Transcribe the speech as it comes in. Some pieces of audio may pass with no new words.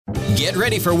Get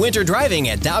ready for winter driving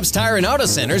at Dobbs Tire and Auto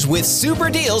Centers with super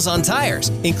deals on tires,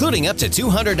 including up to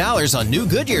 $200 on new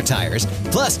Goodyear tires,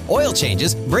 plus oil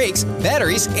changes, brakes,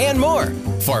 batteries, and more.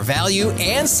 For value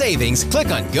and savings, click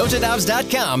on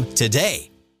gotodobbs.com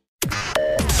today.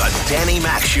 The Danny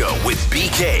Mac Show with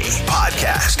BK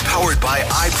podcast powered by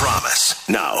I Promise.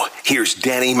 Now, here's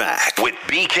Danny Mac with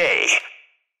BK.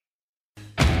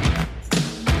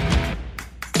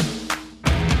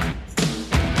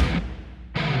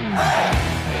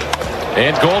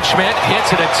 And Goldschmidt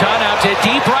hits it a ton out to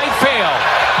deep right field.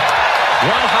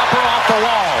 One hopper off the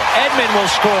wall. Edman will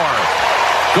score.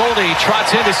 Goldie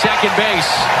trots into second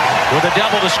base with a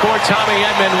double to score Tommy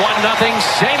Edman. 1-0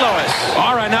 St. Louis.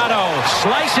 Arenado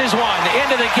slices one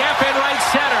into the gap in right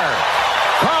center.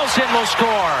 Carlson will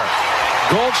score.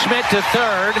 Goldschmidt to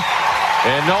third.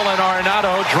 And Nolan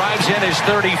Arenado drives in his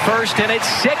 31st, and it's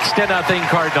 6-0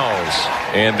 Cardinals.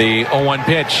 And the 0-1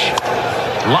 pitch.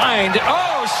 Lined.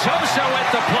 Sosa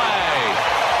with the play.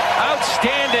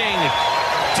 Outstanding.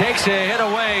 Takes a hit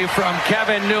away from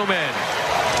Kevin Newman.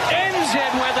 Ends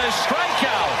it with a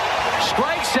strikeout.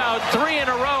 Strikes out 3 in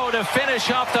a row to finish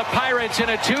off the Pirates in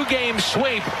a 2-game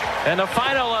sweep. And a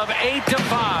final of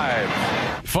 8-5.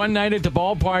 Fun night at the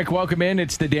ballpark. Welcome in.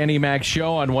 It's the Danny Mac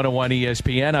Show on 101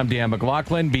 ESPN. I'm Dan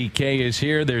McLaughlin. BK is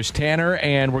here. There's Tanner,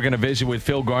 and we're going to visit with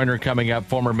Phil Garner coming up,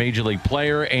 former Major League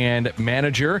player and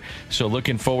manager. So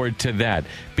looking forward to that.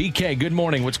 BK, good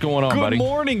morning. What's going on, buddy? Good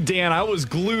morning, Dan. I was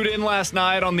glued in last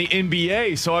night on the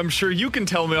NBA, so I'm sure you can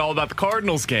tell me all about the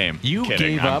Cardinals game. You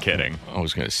kidding. gave up. I'm kidding. I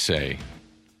was going to say.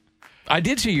 I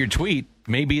did see your tweet.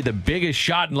 Maybe the biggest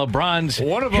shot in LeBron's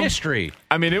history.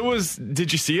 I mean, it was.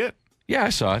 Did you see it? Yeah, I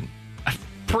saw it.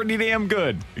 Pretty damn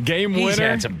good. Game winner. He's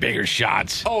had some bigger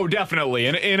shots. Oh, definitely.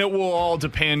 And it will all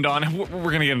depend on. We're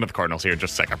going to get into the Cardinals here in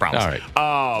just a second, I promise.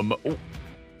 All right.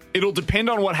 It'll depend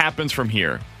on what happens from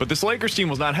here. But this Lakers team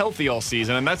was not healthy all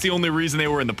season, and that's the only reason they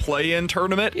were in the play-in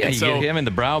tournament. Yeah, and you get him and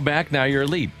the brow back, now you're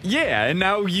elite. Yeah, and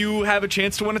now you have a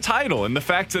chance to win a title. And the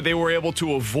fact that they were able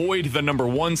to avoid the number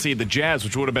 1 seed, the Jazz,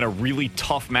 which would have been a really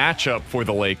tough matchup for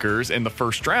the Lakers in the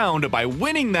first round, by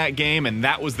winning that game, and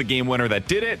that was the game winner that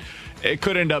did it, it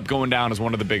could end up going down as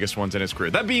one of the biggest ones in his career.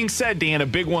 That being said, Dan, a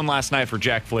big one last night for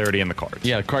Jack Flaherty and the Cards.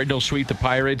 Yeah, the Cardinals sweep the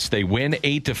Pirates. They win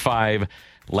 8-5.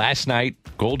 Last night,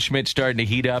 Goldschmidt starting to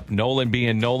heat up. Nolan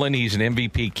being Nolan. He's an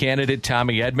MVP candidate.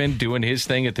 Tommy Edman doing his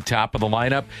thing at the top of the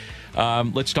lineup.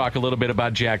 Let's talk a little bit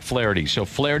about Jack Flaherty. So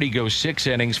Flaherty goes 6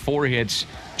 innings, 4 hits,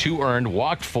 2 earned,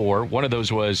 walked 4. One of those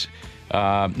was,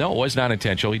 no, it was not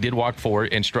intentional. He did walk 4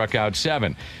 and struck out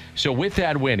 7. So with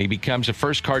that win, he becomes the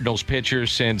first Cardinals pitcher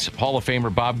since Hall of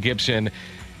Famer Bob Gibson.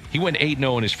 He went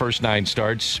 8-0 in his first 9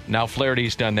 starts. Now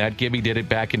Flaherty's done that. Gibby did it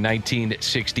back in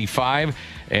 1965.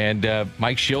 And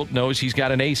Mike Schilt knows he's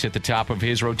got an ace at the top of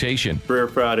his rotation.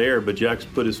 Rarefied air, but Jack's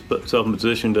put himself in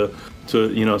position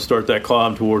to start that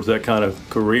climb towards that kind of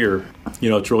career.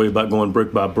 It's really about going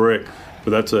brick by brick.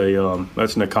 But that's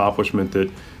an accomplishment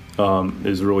that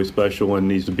is really special and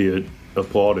needs to be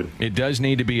applauded. It does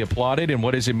need to be applauded. And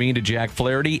what does it mean to Jack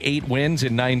Flaherty? 8 wins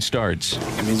in 9 starts.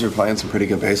 It means we're playing some pretty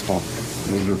good baseball.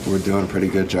 It means we're doing a pretty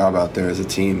good job out there as a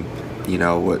team.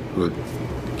 What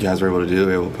you guys were able to do,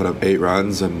 able to put up 8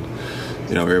 runs, and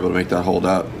we were able to make that hold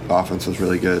up. Offense was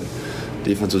really good.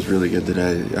 Defense was really good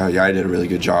today. I did a really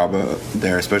good job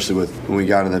there, especially when we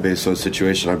got in that base load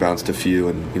situation. I bounced a few,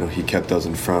 and he kept those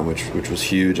in front, which was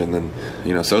huge. And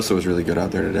then Sosa was really good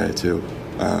out there today too.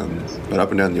 But up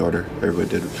and down the order, everybody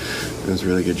did. It was a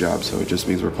really good job. So it just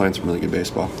means we're playing some really good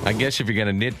baseball. I guess if you're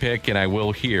going to nitpick, and I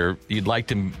will here, you'd like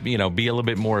to be a little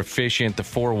bit more efficient. The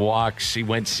 4 walks, he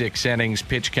went 6 innings.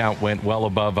 Pitch count went well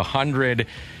above 100.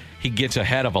 He gets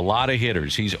ahead of a lot of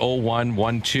hitters. He's 0-1,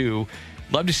 1-2.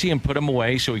 Love to see him put them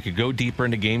away so he could go deeper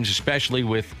into games, especially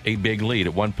with a big lead.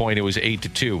 At one point, it was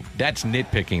 8-2. That's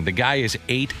nitpicking. The guy is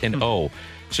 8-0.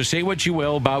 So say what you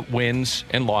will about wins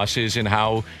and losses and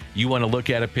how you want to look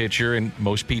at a pitcher, and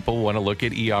most people want to look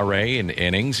at ERA and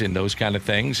innings and those kind of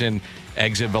things and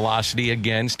exit velocity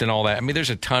against and all that. I mean, there's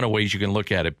a ton of ways you can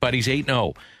look at it, but he's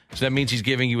 8-0. So that means he's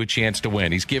giving you a chance to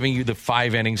win. He's giving you the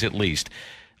 5 innings at least.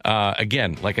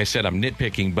 Again, like I said, I'm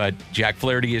nitpicking, but Jack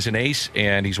Flaherty is an ace,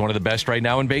 and he's one of the best right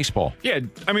now in baseball. Yeah,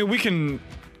 I mean, we can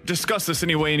discuss this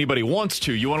any way anybody wants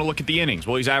to. You want to look at the innings.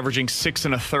 Well, he's averaging 6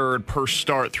 1/3 per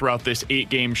start throughout this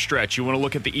 8-game stretch. You want to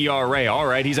look at the ERA. All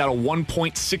right, he's at a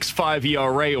 1.65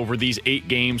 ERA over these 8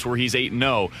 games where he's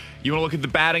 8-0. You want to look at the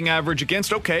batting average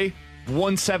against, okay,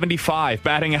 175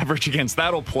 batting average against.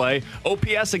 That'll play.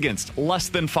 OPS against, less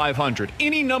than 500.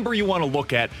 Any number you want to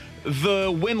look at,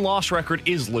 the win-loss record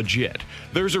is legit.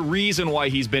 There's a reason why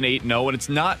he's been 8-0, and it's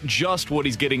not just what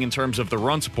he's getting in terms of the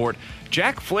run support.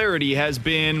 Jack Flaherty has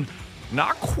been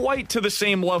not quite to the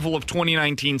same level of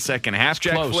 2019 second half.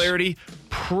 Jack Flaherty,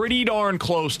 pretty darn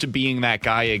close to being that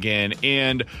guy again.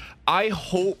 And I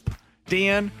hope,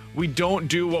 Dan, we don't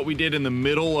do what we did in the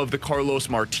middle of the Carlos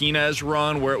Martinez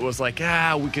run where it was like,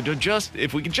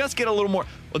 if we could just get a little more.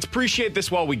 Let's appreciate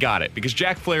this while we got it, because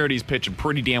Jack Flaherty's pitching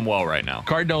pretty damn well right now.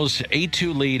 Cardinals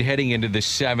 8-2 lead heading into the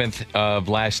 7th of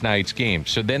last night's game.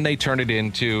 So then they turned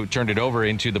it over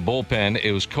into the bullpen.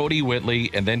 It was Cody Whitley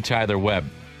and then Tyler Webb.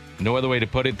 No other way to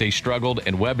put it. They struggled,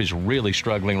 and Webb is really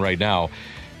struggling right now.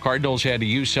 Cardinals had to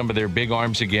use some of their big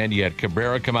arms again. You had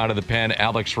Cabrera come out of the pen.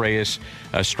 Alex Reyes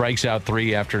strikes out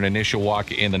 3 after an initial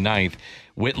walk in the 9th.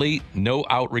 Whitley, no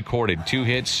out recorded. 2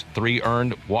 hits, 3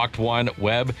 earned, walked 1.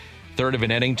 Webb, third of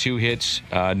an inning, 2 hits,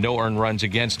 no earned runs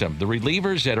against him. The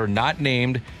relievers that are not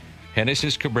named,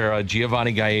 Genesis Cabrera,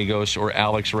 Giovanni Gallegos, or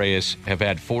Alex Reyes, have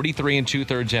had 43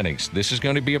 2/3 innings. This is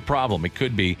going to be a problem. It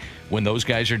could be when those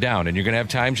guys are down, and you're going to have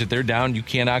times that they're down, you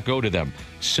cannot go to them.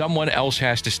 Someone else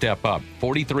has to step up.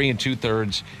 43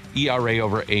 2/3, ERA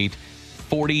over 8,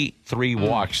 43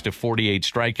 walks to 48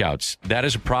 strikeouts. That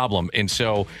is a problem. And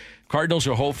so Cardinals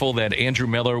are hopeful that Andrew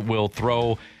Miller will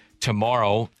throw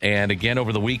tomorrow and again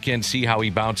over the weekend, see how he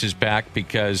bounces back,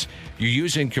 because you're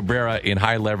using Cabrera in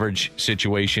high leverage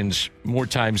situations more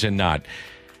times than not.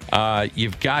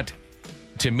 You've got,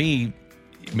 to me,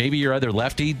 maybe your other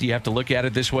lefty. Do you have to look at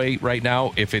it this way right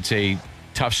now? If it's a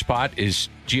tough spot, is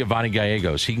Giovanni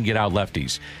Gallegos. He can get out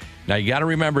lefties. Now you got to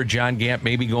remember John Gant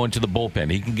may be going to the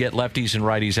bullpen. He can get lefties and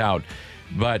righties out.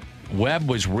 But Webb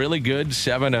was really good.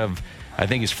 7 of, I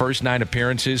think, his first 9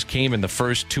 appearances came in the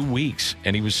first 2 weeks,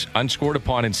 and he was unscored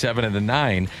upon in 7 of the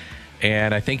 9.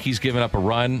 And I think he's given up a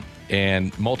run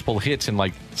and multiple hits in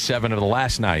like 7 of the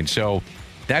last 9. So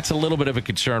that's a little bit of a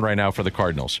concern right now for the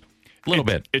Cardinals. A little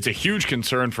bit. It's a huge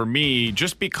concern for me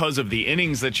just because of the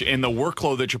innings that and the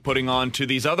workload that you're putting on to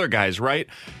these other guys, right?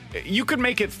 You could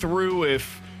make it through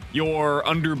if your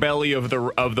underbelly of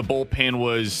the bullpen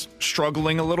was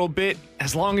struggling a little bit,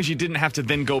 as long as you didn't have to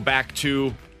then go back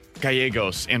to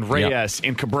Gallegos and Reyes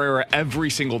and Cabrera every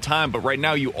single time. But right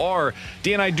now you are.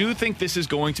 Dan, I do think this is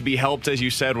going to be helped, as you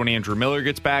said, when Andrew Miller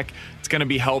gets back. It's going to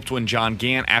be helped when John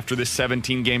Gant, after this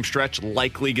 17-game stretch,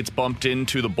 likely gets bumped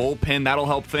into the bullpen. That'll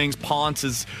help things. Ponce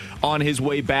is on his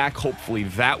way back. Hopefully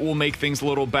that will make things a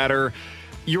little better.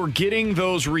 You're getting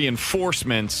those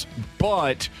reinforcements,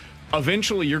 but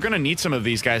eventually you're going to need some of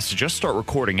these guys to just start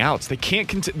recording outs. They can't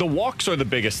the walks are the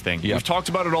biggest thing. We've talked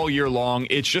about it all year long.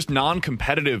 It's just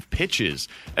non-competitive pitches.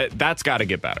 That's got to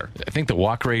get better. I think the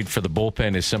walk rate for the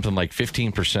bullpen is something like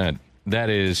 15%. That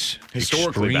is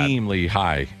extremely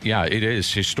high. Yeah, it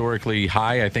is historically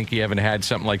high. I think you haven't had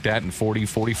something like that in 40,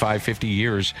 45, 50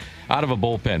 years out of a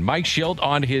bullpen. Mike Schilt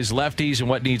on his lefties and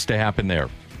what needs to happen there.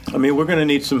 I mean, we're going to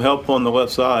need some help on the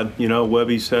left side. You know,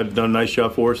 Webby's done a nice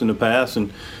job for us in the past,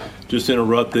 and just in a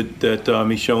rut that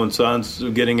he's showing signs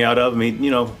of getting out of. I mean,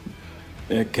 you know,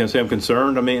 can I say I'm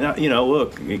concerned? I mean, you know,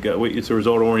 look, it's a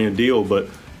result-oriented deal, but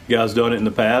the guy's done it in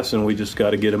the past, and we just got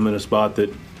to get him in a spot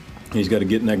that he's got to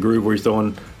get in that groove where he's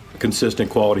throwing consistent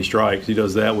quality strikes. He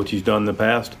does that, which he's done in the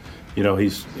past. You know,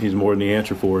 he's more than the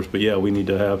answer for us. But, yeah, we need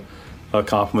to have a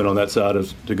compliment on that side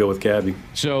to go with Cabby.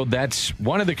 So that's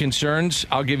one of the concerns.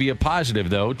 I'll give you a positive,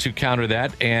 though, to counter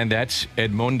that, and that's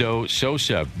Edmundo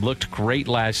Sosa. Looked great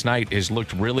last night. Has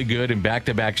looked really good in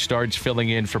back-to-back starts filling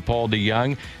in for Paul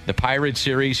DeJong. The Pirates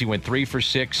series, he went 3 for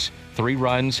 6, 3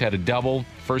 runs, had a double,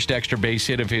 first extra base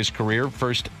hit of his career,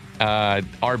 first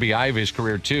RBI of his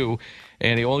career, too.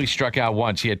 And he only struck out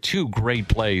once. He had 2 great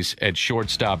plays at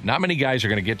shortstop. Not many guys are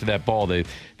going to get to that ball. The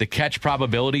catch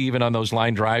probability, even on those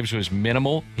line drives, was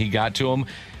minimal. He got to him.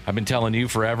 I've been telling you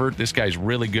forever, this guy's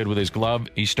really good with his glove.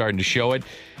 He's starting to show it.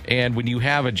 And when you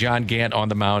have a John Gant on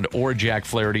the mound or Jack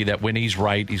Flaherty, that when he's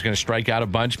right, he's going to strike out a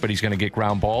bunch, but he's going to get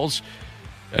ground balls.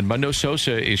 Edmundo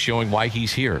Sosa is showing why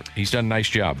he's here. He's done a nice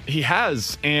job. He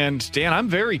has. And, Dan, I'm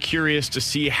very curious to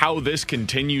see how this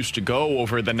continues to go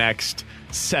over the next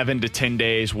 7 to 10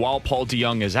 days while Paul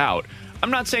DeJong is out.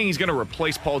 I'm not saying he's going to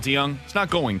replace Paul DeJong. He's not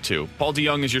going to. Paul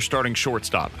DeJong is your starting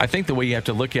shortstop. I think the way you have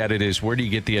to look at it is, where do you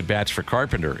get the at-bats for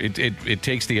Carpenter? It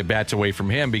takes the at-bats away from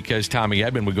him because Tommy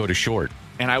Edman would go to short.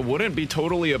 And I wouldn't be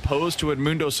totally opposed to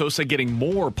Edmundo Sosa getting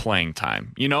more playing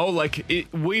time. You know,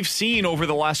 we've seen over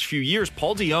the last few years,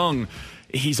 Paul DeJong,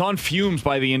 he's on fumes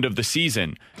by the end of the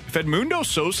season. If Edmundo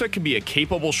Sosa can be a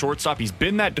capable shortstop, he's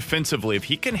been that defensively. If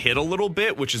he can hit a little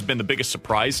bit, which has been the biggest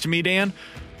surprise to me, Dan,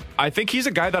 I think he's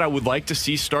a guy that I would like to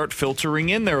see start filtering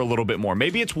in there a little bit more.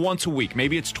 Maybe it's once a week.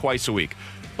 Maybe it's twice a week.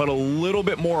 but a little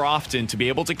bit more often to be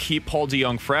able to keep Paul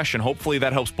DeJong fresh, and hopefully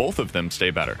that helps both of them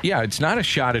stay better. Yeah, it's not a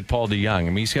shot at Paul DeJong. I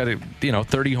mean, he's got a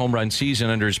 30 home run season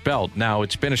under his belt. Now,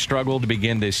 it's been a struggle to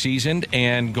begin this season,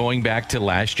 and going back to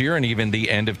last year and even the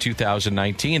end of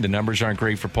 2019, the numbers aren't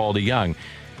great for Paul DeJong.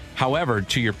 However,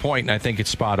 to your point, and I think it's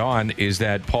spot on, is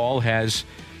that Paul has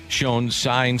shown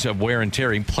signs of wear and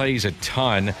tear. He plays a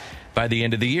ton by the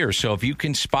end of the year. So if you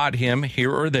can spot him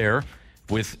here or there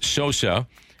with Sosa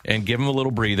and give him a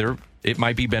little breather, it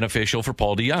might be beneficial for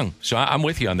Paul DeJong. So I'm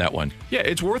with you on that one. Yeah,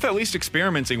 it's worth at least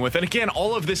experimenting with. And again,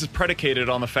 all of this is predicated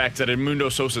on the fact that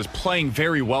Edmundo Sosa is playing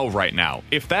very well right now.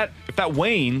 If that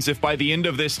wanes, if by the end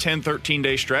of this 10,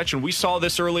 13-day stretch, and we saw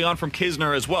this early on from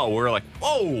Kisner as well, we're like,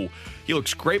 whoa, he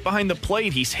looks great behind the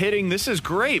plate. He's hitting. This is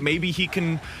great. Maybe he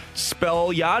can spell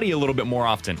Yachty a little bit more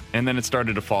often. And then it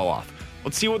started to fall off.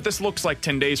 Let's see what this looks like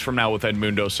 10 days from now with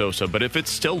Edmundo Sosa. But if it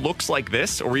still looks like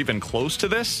this or even close to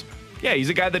this, yeah, he's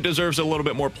a guy that deserves a little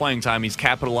bit more playing time. He's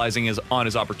capitalizing on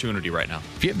his opportunity right now.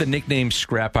 If you have the nickname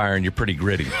Scrap Iron, you're pretty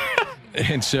gritty.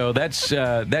 And so that's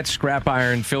Scrap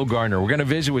Iron, Phil Garner. We're going to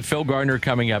visit with Phil Garner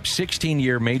coming up.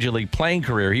 16-year Major League playing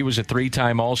career. He was a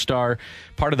 3-time All-Star,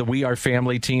 part of the We Are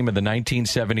Family team of the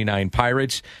 1979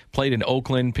 Pirates. Played in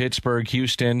Oakland, Pittsburgh,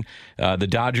 Houston, the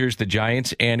Dodgers, the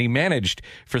Giants, and he managed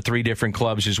for 3 different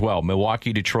clubs as well.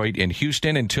 Milwaukee, Detroit, and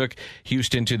Houston, and took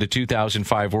Houston to the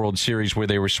 2005 World Series where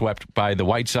they were swept by the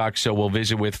White Sox. So we'll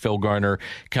visit with Phil Garner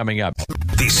coming up.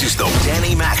 This is the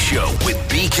Danny Mac Show with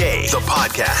BK, the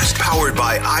podcast powered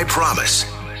by I Promise.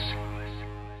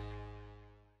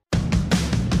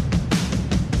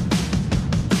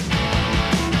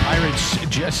 Pirates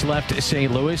just left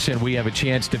St. Louis, and we have a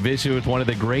chance to visit with one of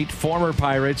the great former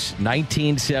Pirates,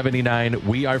 1979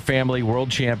 We Are Family world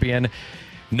champion,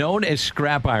 known as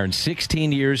Scrap Iron,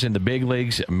 16 years in the big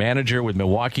leagues, manager with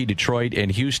Milwaukee, Detroit,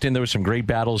 and Houston. There were some great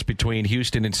battles between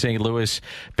Houston and St. Louis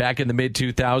back in the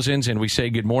mid-2000s, and we say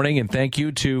good morning and thank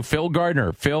you to Phil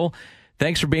Garner. Phil,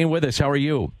 thanks for being with us. How are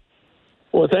you?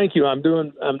 Well, thank you. I'm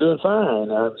doing fine. I'm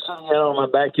sitting out on my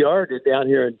backyard down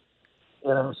here in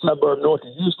a suburb north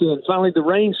of Houston, and finally the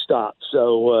rain stopped,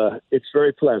 so it's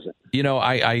very pleasant. You know,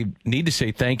 I need to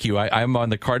say thank you. I'm on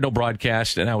the Cardinal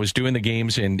broadcast, and I was doing the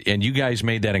games, and you guys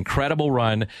made that incredible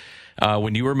run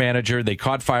when you were manager. They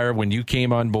caught fire when you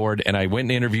came on board, and I went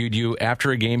and interviewed you after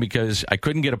a game because I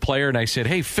couldn't get a player, and I said,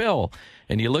 hey, Phil.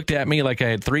 And you looked at me like I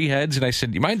had 3 heads, and I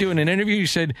said, you mind doing an interview? You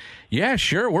said, yeah,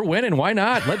 sure, we're winning. Why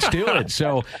not? Let's do it.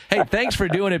 So, hey, thanks for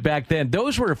doing it back then.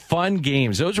 Those were fun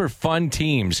games. Those were fun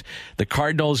teams, the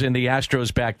Cardinals and the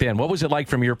Astros back then. What was it like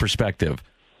from your perspective?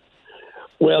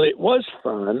 Well, it was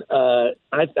fun.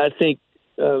 I think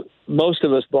most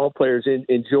of us ball players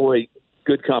enjoy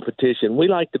good competition. We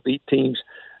like to beat teams.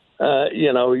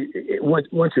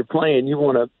 Once you're playing, you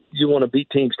want to beat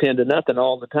teams 10-0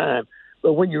 all the time.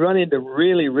 But when you run into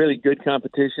really, really good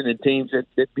competition and teams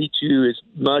that beat you as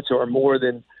much or more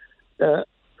than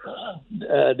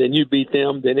you beat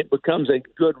them, then it becomes a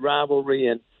good rivalry.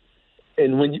 And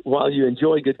while you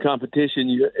enjoy good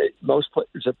competition, most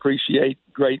players appreciate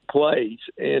great plays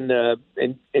and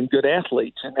good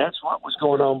athletes, and that's what was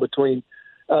going on between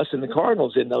us and the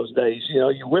Cardinals in those days. You know,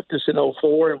 you whipped us in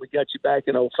 2004 and we got you back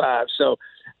in 2005. So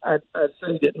I'd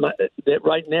say that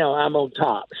right now I'm on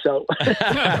top. So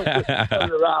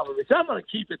the rivalry. So I'm going to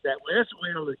keep it that way. That's the way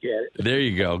I look at it. There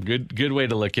you go. Good way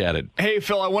to look at it. Hey,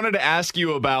 Phil, I wanted to ask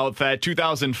you about that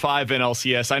 2005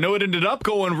 NLCS. I know it ended up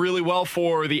going really well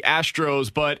for the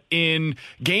Astros, but in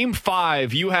Game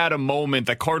 5, you had a moment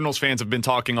that Cardinals fans have been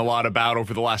talking a lot about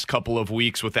over the last couple of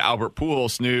weeks with the Albert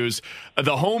Pujols news.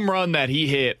 The home run that he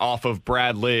hit off of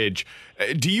Brad Lidge.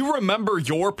 Do you remember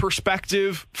your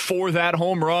perspective for that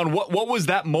home run? What was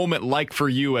that moment like for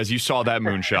you as you saw that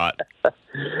moonshot?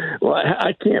 Well,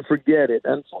 I can't forget it.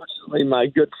 Unfortunately, my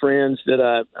good friends that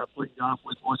I play golf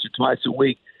with once or twice a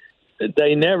week,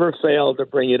 they never fail to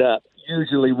bring it up,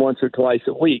 usually once or twice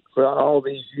a week for all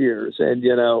these years. And,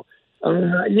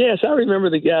 yes, I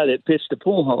remember the guy that pitched the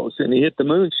Pujols and he hit the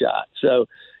moonshot. So,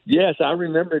 yes, I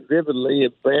remember it vividly.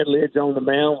 Brad Lidge on the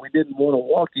mound, we didn't want to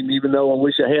walk him, even though I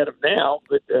wish I had him now.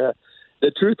 But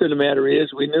the truth of the matter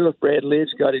is, we knew if Brad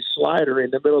Lidge got his slider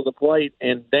in the middle of the plate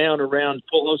and down around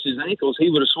Pujols' ankles, he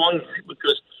would have swung it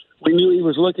because we knew he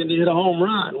was looking to hit a home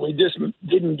run. We just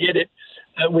didn't get it.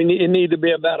 It needed to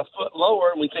be about a foot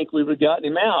lower, and we think we would have gotten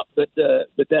him out. But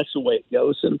that's the way it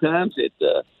goes. Sometimes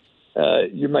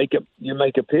you make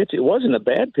a pitch. It wasn't a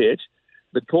bad pitch,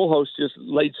 but Pujols just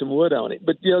laid some wood on it.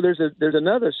 But there's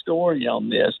another story on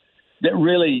this that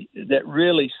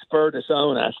really spurred us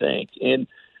on, I think. And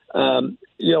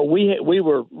we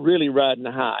were really riding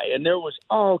high, and there was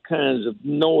all kinds of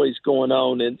noise going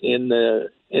on in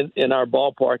our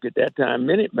ballpark at that time.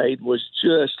 Minute Maid was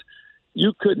just,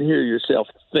 you couldn't hear yourself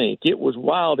think. It was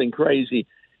wild and crazy.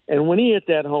 And when he hit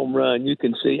that home run, you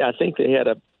can see, I think they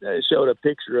showed a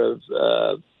picture of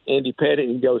Andy Pettit,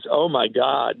 and he goes, "Oh my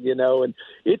God," and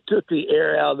it took the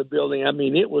air out of the building. I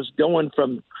mean, it was going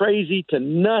from crazy to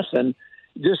nothing,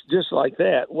 just like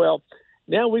that. Well,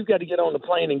 now we've got to get on the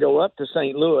plane and go up to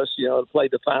St. Louis, to play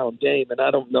the final game, and I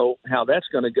don't know how that's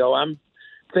going to go. I'm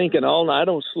thinking all night. I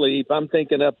don't sleep. I'm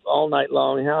thinking up all night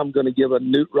long how I'm going to give a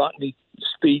Newt Rockne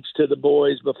speech to the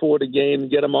boys before the game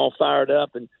and get them all fired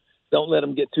up and don't let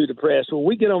them get too depressed. Well,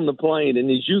 we get on the plane,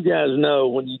 and as you guys know,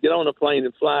 when you get on a plane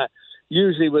and fly,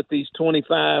 usually with these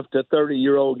 25 to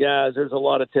 30-year-old guys, there's a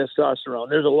lot of testosterone.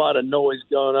 There's a lot of noise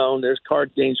going on. There's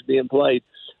card games being played.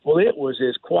 Well, it was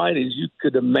as quiet as you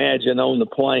could imagine on the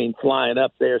plane flying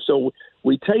up there. So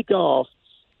we take off,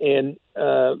 and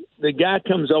the guy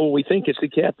comes over. We think it's the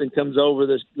captain, comes over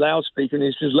the loudspeaker, and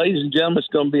he says, "Ladies and gentlemen, it's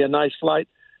going to be a nice flight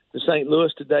to St.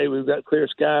 Louis today. We've got clear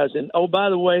skies. And, oh, by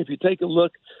the way, if you take a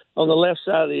look on the left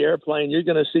side of the airplane, you're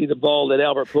going to see the ball that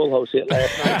Albert Pujols hit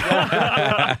last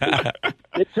night."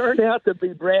 It turned out to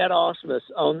be Brad Ausmus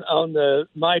on the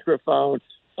microphone,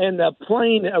 and the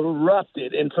plane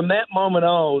erupted. And from that moment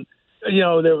on,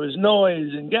 there was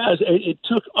noise, and guys, it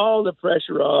took all the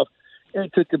pressure off. And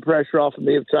it took the pressure off of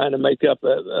me of trying to make up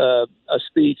a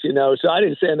speech, So I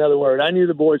didn't say another word. I knew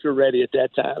the boys were ready at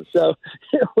that time. So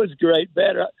it was great.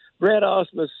 Brad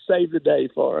Ausmus saved the day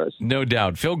for us. No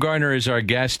doubt. Phil Garner is our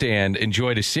guest and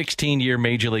enjoyed a 16-year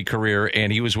Major League career,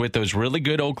 and he was with those really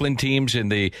good Oakland teams in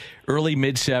the early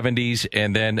mid-'70s,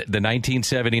 and then the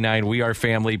 1979 We Are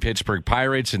Family Pittsburgh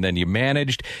Pirates, and then you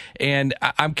managed. And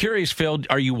I'm curious, Phil,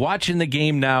 are you watching the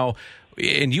game now?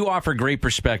 And you offer great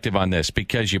perspective on this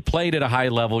because you played at a high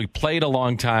level, you played a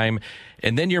long time,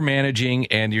 and then you're managing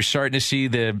and you're starting to see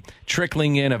the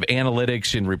trickling in of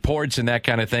analytics and reports and that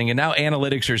kind of thing. And now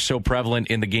analytics are so prevalent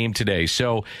in the game today.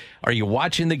 So are you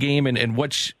watching the game, and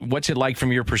what's it like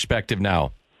from your perspective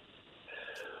now?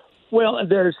 Well,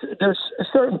 there's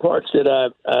certain parts that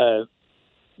I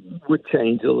would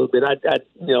change a little bit. I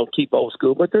keep old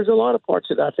school, but there's a lot of parts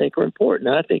that I think are important.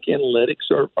 And I think analytics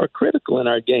are critical in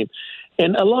our game.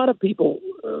 And a lot of people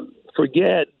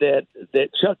forget that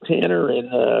Chuck Tanner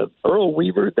and Earl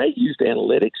Weaver, they used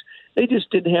analytics. They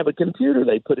just didn't have a computer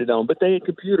they put it on, but they had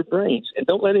computer brains. And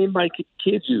don't let anybody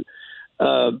kid you.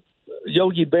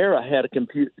 Yogi Berra had a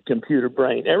computer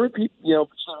brain.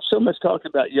 So much talk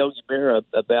about Yogi Berra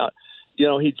about,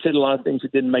 he'd said a lot of things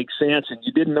that didn't make sense, and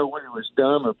you didn't know whether it was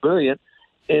dumb or brilliant.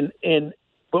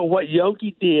 But what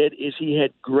Yogi did is he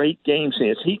had great game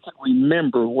sense. He could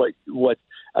remember what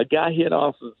a guy hit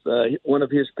off of one of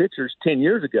his pitchers 10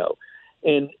 years ago.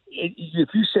 And if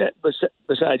you sat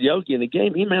beside Yogi in the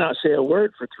game, he may not say a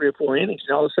word for 3 or 4 innings,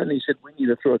 and all of a sudden he said, "We need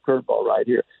to throw a curveball right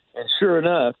here." And sure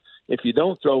enough, if you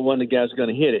don't throw one, the guy's going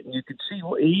to hit it. And you could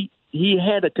see he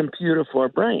had a computer for a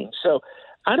brain. So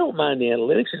I don't mind the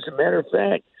analytics. As a matter of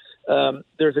fact,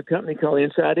 there's a company called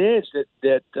Inside Edge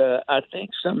that I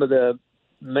think some of the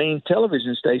main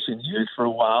television stations used for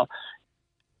a while.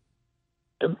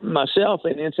 Myself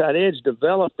and Inside Edge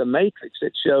developed a matrix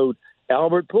that showed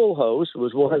Albert Pujols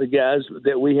was one of the guys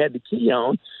that we had to key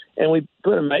on, and we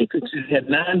put a matrix that had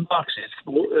 9 boxes,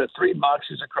 3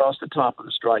 boxes across the top of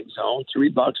the strike zone, 3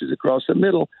 boxes across the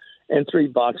middle, and 3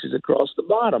 boxes across the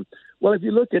bottom. Well, if you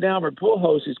look at Albert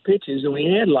Pujols' pitches, and we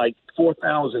had like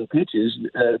 4,000 pitches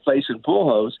facing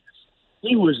Pujols,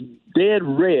 he was dead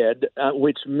red,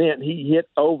 which meant he hit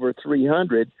over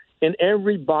 300 in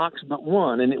every box but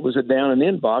one, and it was a down and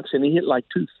in box, and he hit like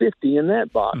 250 in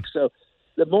that box. So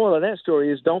the moral of that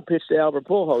story is don't pitch to Albert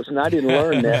Pujols, and I didn't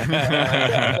learn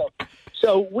that.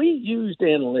 So we used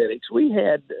analytics. We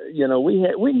had,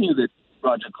 we knew that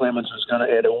Roger Clemens was going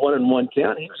to, at a 1-1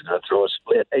 count, he was going to throw a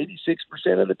split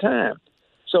 86% of the time.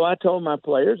 So I told my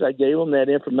players, I gave them that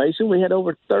information. We had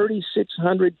over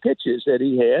 3,600 pitches that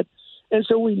he had, and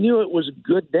so we knew it was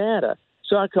good data.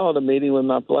 So I called a meeting with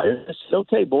my players. I said,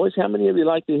 "Okay, boys, how many of you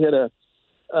like to hit a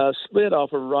split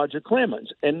off of Roger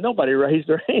Clemens?" And nobody raised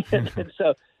their hand. And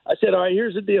so I said, "All right,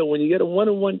 here's the deal. When you get a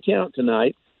 1-1 count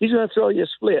tonight, he's going to throw you a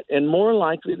split, and more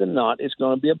likely than not, it's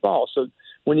going to be a ball. So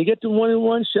when you get to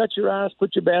 1-1, shut your eyes,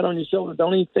 put your bat on your shoulder,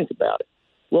 don't even think about it."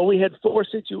 Well, we had 4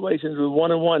 situations with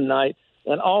 1-1 night,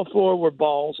 and all 4 were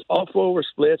balls, all 4 were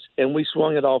splits, and we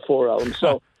swung at all 4 of them.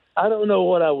 So I don't know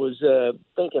what I was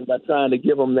thinking by trying to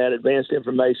give them that advanced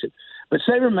information. But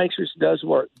Saber Matrix does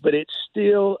work, but it's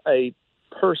still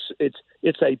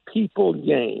it's a people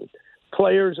game.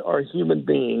 players are human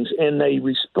beings, and they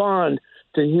respond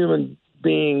to human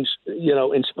beings,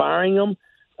 inspiring them,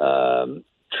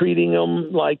 treating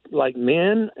them like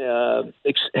men,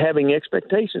 having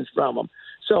expectations from them.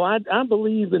 So I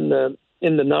believe in the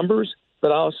numbers,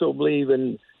 but I also believe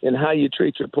in how you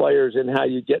treat your players and how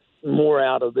you get more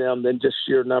out of them than just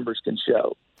sheer numbers can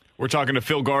show. We're talking to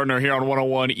Phil Garner here on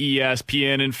 101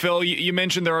 ESPN. And Phil, you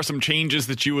mentioned there are some changes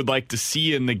that you would like to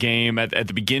see in the game at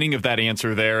the beginning of that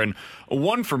answer there. And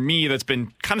one for me that's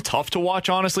been kind of tough to watch,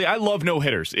 honestly. I love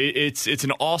no-hitters. It's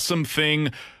an awesome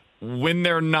thing when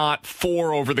they're not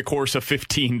 4 over the course of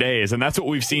 15 days. And that's what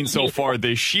we've seen so far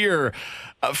this year.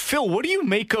 Phil, what do you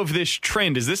make of this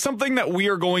trend? Is this something that we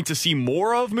are going to see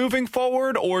more of moving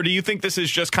forward? Or do you think this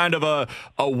is just kind of a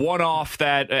one-off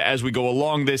that as we go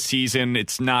along this season,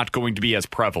 it's not going to be as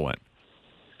prevalent?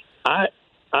 I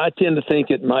tend to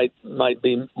think it might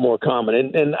be more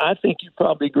common. And I think you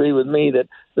probably agree with me that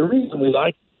the reason we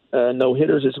like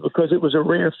no-hitters is because it was a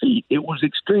rare feat. It was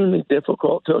extremely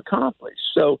difficult to accomplish.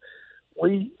 So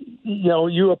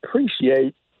you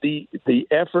appreciate the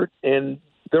effort and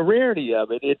the rarity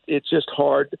of it. It's just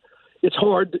hard. It's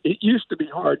hard. It used to be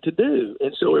hard to do.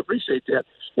 And so I appreciate that.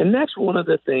 And that's one of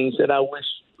the things that I wish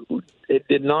it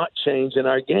did not change in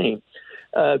our game.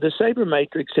 The Saber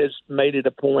Matrix has made it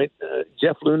a point.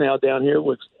 Jeff Lunau down here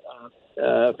was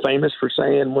famous for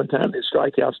saying one time that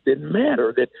strikeouts didn't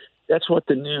matter, that's what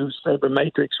the new Saber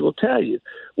Matrix will tell you.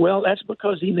 Well, that's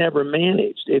because he never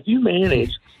managed. If you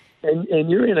manage and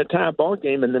you're in a tie ball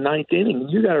game in the 9th inning and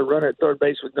you got to run at third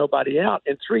base with nobody out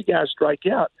and 3 guys strike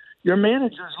out, your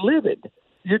manager's livid.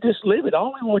 You're just livid.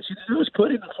 All he wants you to do is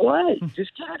put it in play.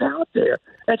 Just get it out there.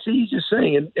 That's the easiest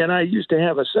thing. And I used to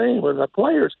have a saying with my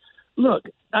players, look,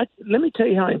 let me tell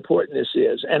you how important this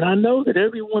is. And I know that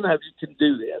every one of you can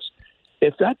do this.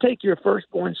 If I take your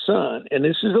firstborn son, and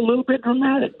this is a little bit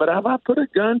dramatic, but if I put a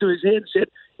gun to his head and said,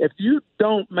 if you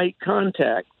don't make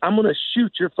contact, I'm going to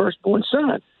shoot your firstborn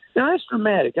son. Now, that's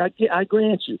dramatic, I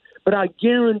grant you. But I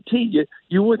guarantee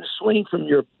you wouldn't swing from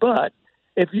your butt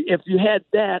if you had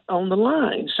that on the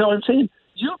line. So I'm saying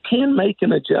you can make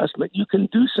an adjustment. You can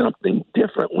do something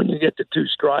different when you get to 2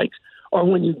 strikes or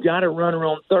when you've got a runner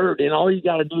on third, and all you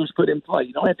got to do is put in play.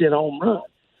 You don't have to hit a home run.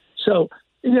 So,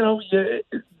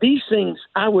 these things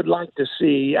I would like to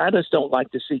see. I just don't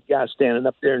like to see guys standing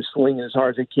up there and swinging as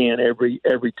hard as they can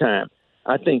every time.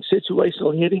 I think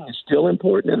situational hitting is still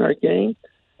important in our game,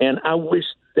 and I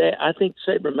think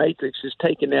Saber Matrix has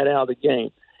taken that out of the game.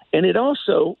 And it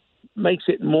also makes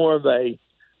it more of a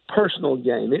personal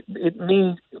game. It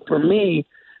means, for me,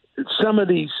 some of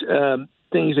these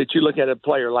things that you look at a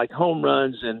player like home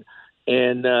runs and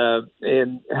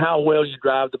how well you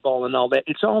drive the ball and all that,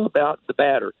 it's all about the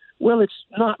batter. Well, it's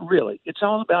not really. It's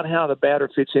all about how the batter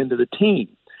fits into the team.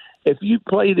 If you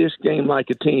play this game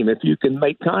like a team, if you can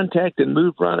make contact and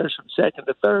move runners from second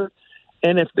to third,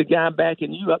 and if the guy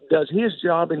backing you up does his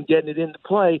job in getting it into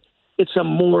play, it's a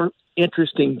more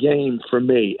interesting game for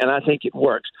me, and I think it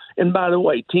works. And by the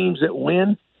way, teams that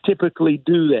win typically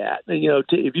do that.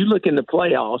 If you look in the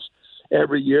playoffs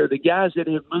every year, the guys that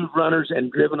have moved runners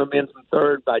and driven them in from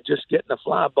third by just getting a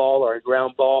fly ball or a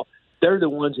ground ball, they're the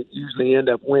ones that usually end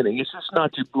up winning. It's just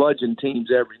not to bludgeon teams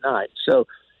every night. So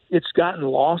it's gotten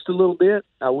lost a little bit.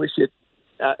 I wish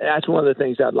that's one of the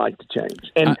things I'd like to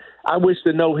change. And I wish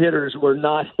the no-hitters were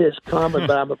not as common,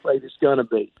 but I'm afraid it's going to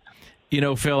be.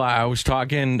 Phil, I was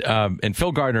talking, and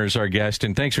Phil Garner is our guest,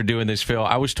 and thanks for doing this, Phil.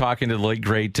 I was talking to the late,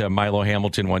 great Milo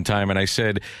Hamilton one time, and I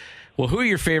said, well, who are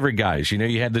your favorite guys?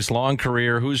 You had this long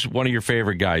career. Who's one of your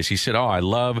favorite guys? He said, I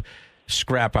love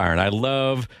Scrap Iron. I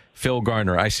love Phil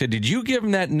Garner. I said, did you give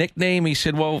him that nickname? He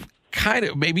said, well, kind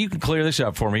of. Maybe you can clear this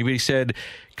up for me. But he said,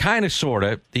 kind of, sort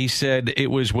of. He said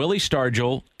it was Willie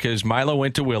Stargell because Milo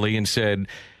went to Willie and said,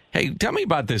 hey, tell me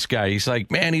about this guy. He's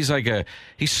like, man, he's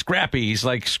scrappy. He's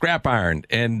like Scrap Iron.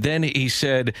 And then he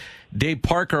said Dave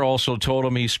Parker also told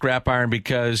him he's Scrap Iron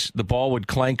because the ball would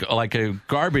clank like a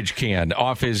garbage can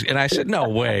off his. And I said, no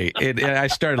way. And I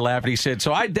started laughing. He said,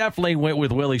 so I definitely went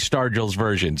with Willie Stargell's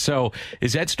version. So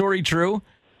is that story true?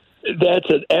 That's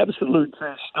an absolute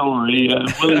true story.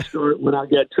 Willie Stargell, when I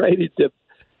got traded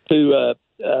to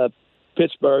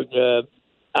Pittsburgh,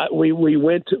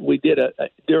 we did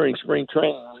during spring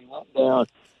training, we went down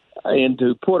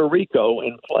into Puerto Rico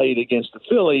and played against the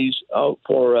Phillies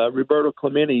for Roberto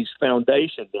Clemente's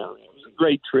foundation down there. It was a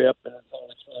great trip, and it's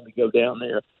always fun to go down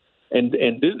there and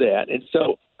do that. And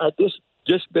so I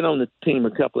just been on the team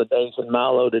a couple of days, and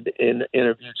Milo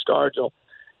interviewed Stargell,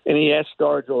 and he asked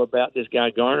Stargell about this guy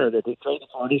Garner that they traded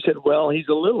for, and he said, well, he's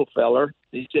a little feller.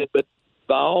 He said, but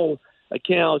by all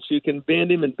accounts, you can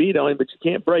bend him and beat on him, but you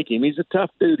can't break him. He's a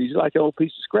tough dude. He's like an old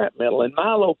piece of scrap metal. And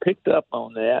Milo picked up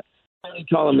on that. He's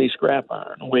calling me scrap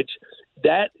iron, which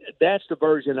that's the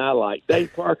version I like.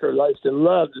 Dave Parker loves to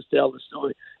tell the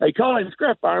story. They call him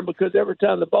scrap iron because every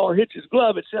time the ball hits his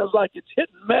glove, it sounds like it's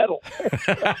hitting metal.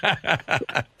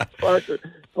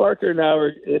 Parker and I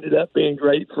ended up being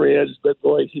great friends, but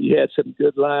boy, he had some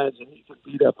good lines and he could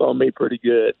beat up on me pretty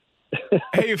good.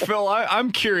 Hey, Phil,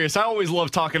 I'm curious. I always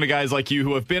love talking to guys like you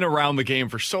who have been around the game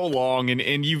for so long,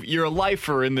 and you're a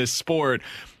lifer in this sport.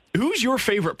 Who's your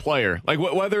favorite player? Like,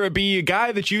 whether it be a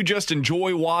guy that you just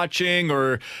enjoy watching,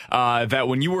 or that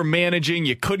when you were managing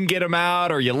you couldn't get him out,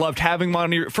 or you loved having him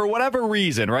on for whatever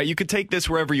reason, right? You could take this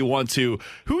wherever you want to.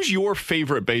 Who's your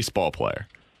favorite baseball player?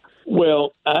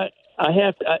 Well, I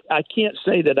can't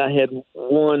say that I had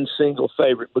one single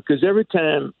favorite, because every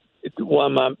time, while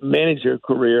my manager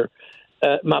career,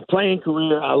 my playing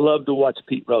career, I loved to watch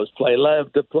Pete Rose play.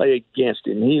 Loved to play against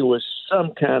him. He was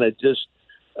some kind of just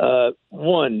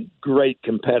one great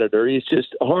competitor. It's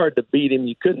just hard to beat him.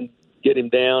 You couldn't get him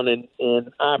down, and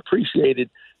I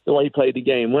appreciated the way he played the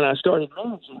game. When I started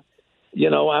managing,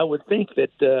 I would think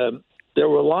that there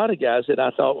were a lot of guys that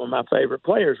I thought were my favorite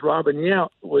players. Robin Yount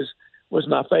was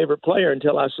my favorite player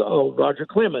until I saw Roger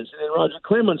Clemens, and then Roger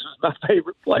Clemens was my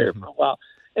favorite player for a while.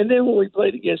 And then when we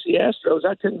played against the Astros,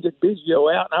 I couldn't get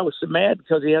Biggio out, and I was so mad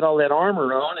because he had all that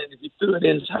armor on, and if you threw it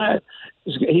inside,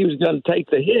 he was going to take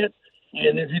the hit.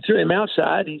 And if you threw him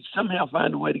outside, he'd somehow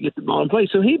find a way to get the ball in play.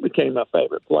 So he became my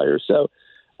favorite player. So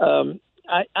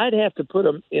I'd have to put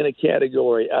him in a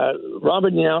category.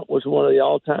 Robin Yount was one of the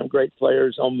all-time great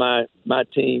players on my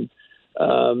team.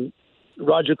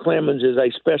 Roger Clemens is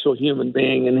a special human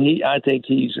being, and I think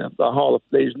he's a Hall of.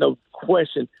 There's no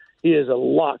question he is a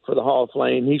lock for the Hall of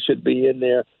Fame. He should be in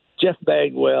there. Jeff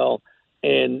Bagwell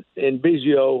and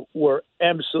Biggio were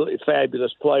absolutely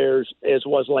fabulous players, as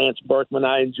was Lance Berkman.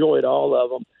 I enjoyed all of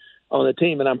them on the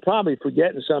team, and I'm probably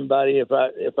forgetting somebody if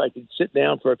I could sit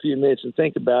down for a few minutes and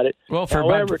think about it. Well, Phil,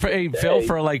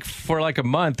 for like a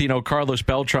month, Carlos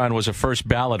Beltran was a first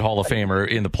ballot Hall of Famer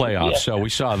in the playoffs, so we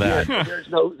saw that.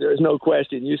 There's no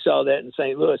question. You saw that in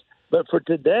St. Louis. But for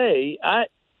today,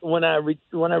 when I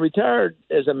retired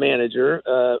as a manager,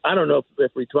 I don't know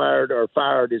if retired or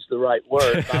fired is the right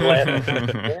word. My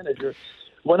last manager,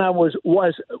 when I was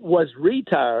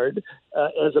retired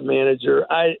as a manager,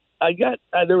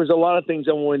 there was a lot of things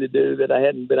I wanted to do that I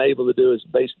hadn't been able to do as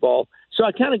baseball. So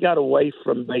I kind of got away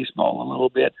from baseball a little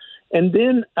bit. And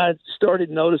then I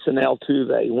started noticing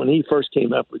Altuve when he first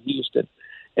came up with Houston.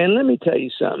 And let me tell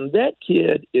you something, that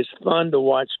kid is fun to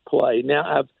watch play.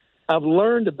 Now, I've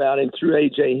learned about him through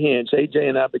A.J. Hinch. A.J.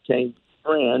 and I became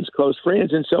close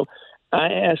friends. And so I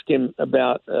asked him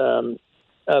about Altuve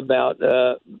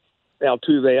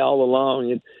all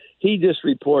along. And he just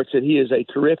reports that he is a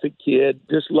terrific kid,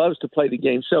 just loves to play the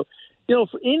game. So,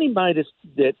 for anybody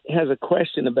that has a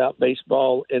question about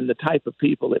baseball and the type of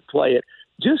people that play it,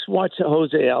 just watch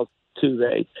Jose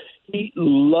Altuve. He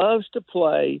loves to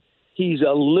play. He's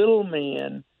a little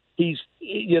man.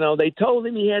 They told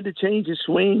him he had to change his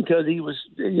swing because he was,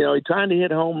 trying to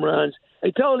hit home runs.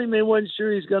 They told him they wasn't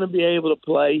sure he's going to be able to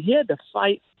play. He had to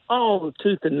fight all the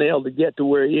tooth and nail to get to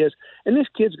where he is. And this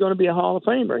kid's going to be a Hall of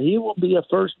Famer. He will be a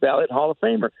first ballot Hall of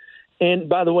Famer. And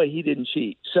by the way, he didn't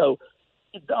cheat. So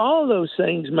all those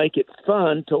things make it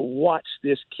fun to watch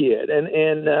this kid.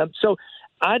 So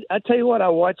I tell you what, I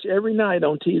watch every night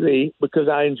on TV because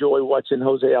I enjoy watching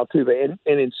Jose Altuve.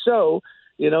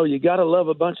 You got to love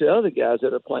a bunch of other guys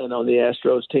that are playing on the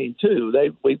Astros team, too.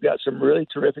 We've got some really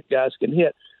terrific guys who can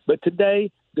hit. But today,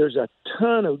 there's a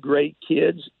ton of great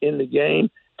kids in the game.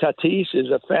 Tatis is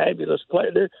a fabulous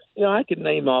player. I could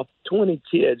name off 20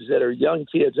 kids that are young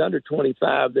kids under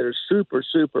 25 that are super,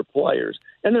 super players.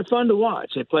 And they're fun to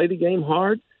watch. They play the game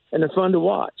hard, and they're fun to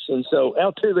watch. And so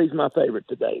Altuve's my favorite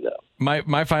today, though.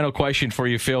 My final question for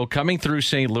you, Phil. Coming through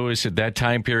St. Louis at that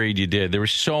time period you did, there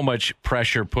was so much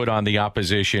pressure put on the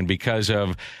opposition because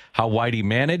of how Whitey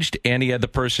managed, and he had the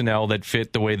personnel that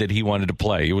fit the way that he wanted to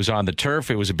play. It was on the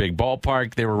turf. It was a big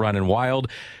ballpark. They were running wild.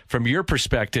 From your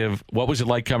perspective, what was it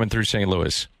like coming through St.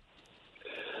 Louis?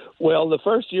 Well, the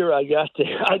first year I got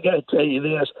there, I got to tell you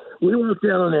this. We walked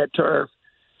out on that turf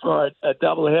for a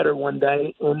doubleheader one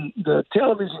day, and the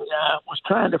television guy was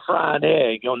trying to fry an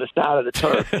egg on the side of the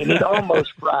turf, and it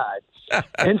almost fried.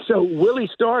 And so Willie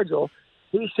Stargell,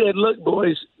 he said, "Look,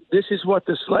 boys, this is what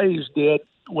the slaves did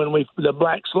the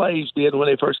black slaves did when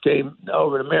they first came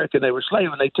over to America. They were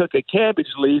slaves, and they took a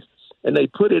cabbage leaf and they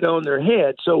put it on their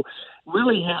head." So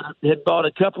Willie had bought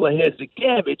a couple of heads of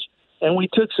cabbage, and we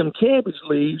took some cabbage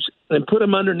leaves and put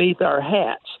them underneath our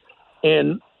hats.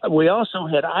 And we also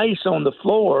had ice on the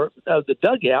floor of the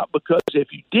dugout because if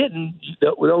you didn't,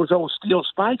 with those old steel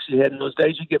spikes you had in those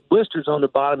days, you get blisters on the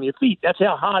bottom of your feet. That's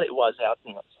how hot it was out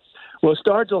there. Well,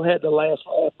 Stargell had the last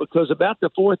laugh because about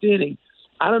the fourth inning,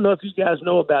 I don't know if you guys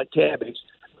know about cabbage.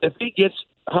 If it gets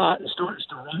hot and starts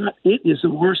to rot, it is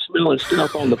the worst smelling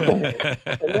stuff on the planet.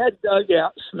 And that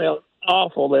dugout smelled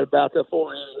awful at about the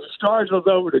fourth inning. Stargell was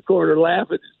over the corner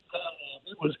laughing.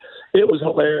 It was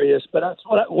hilarious. But that's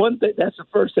that's the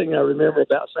first thing I remember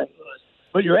about St. Louis.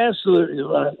 But you're absolutely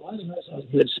right.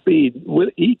 He had speed. With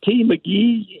E.T.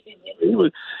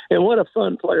 McGee, and what a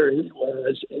fun player he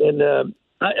was. And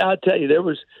I'll tell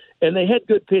you, and they had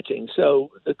good pitching.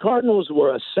 So the Cardinals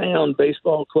were a sound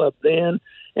baseball club then,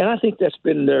 and I think that's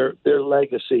been their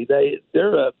legacy.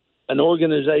 They're an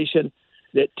organization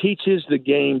that teaches the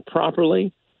game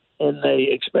properly, and they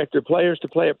expect their players to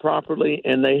play it properly,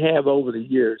 and they have over the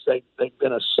years. They've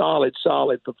been a solid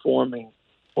performing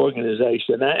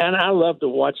organization. And I love to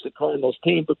watch the Cardinals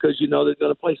team because they're going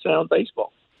to play sound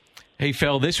baseball. Hey,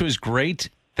 Phil, this was great.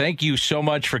 Thank you so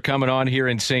much for coming on here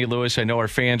in St. Louis. I know our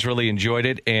fans really enjoyed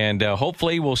it, and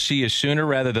hopefully we'll see you sooner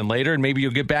rather than later, and maybe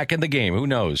you'll get back in the game. Who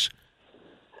knows?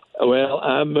 Well,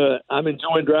 I'm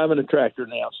enjoying driving a tractor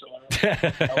now,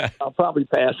 so I'll probably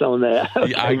pass on that.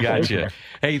 I got you.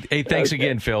 Hey, thanks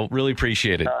again, Phil. Really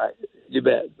appreciate it. All right. You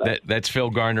bet. That's Phil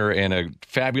Garner, and a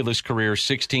fabulous career,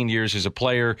 16 years as a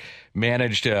player,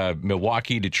 managed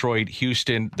Milwaukee, Detroit,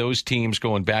 Houston, those teams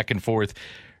going back and forth.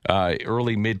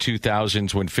 Early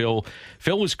mid-2000s when Phil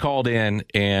was called in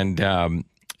and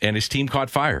his team caught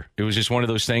fire. It was just one of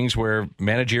those things where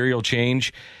managerial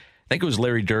change. I think it was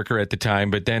Larry Dierker at the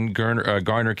time, but then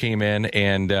Garner came in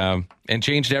and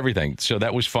changed everything. So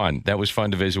that was fun. That was fun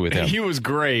to visit with him. He was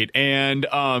great, and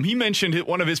he mentioned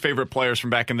one of his favorite players from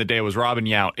back in the day was Robin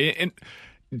Yount. And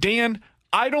Dan,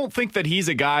 I don't think that he's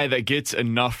a guy that gets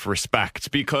enough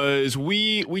respect because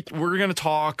we're going to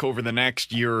talk over the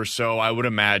next year or so, I would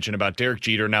imagine, about Derek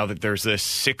Jeter now that there's this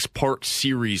 6-part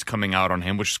series coming out on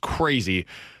him, which is crazy.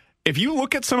 If you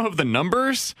look at some of the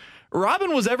numbers,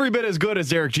 Robin was every bit as good as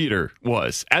Derek Jeter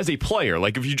was as a player.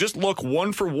 Like, if you just look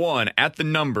one for one at the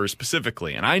numbers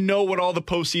specifically, and I know what all the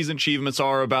postseason achievements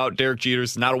are about Derek Jeter.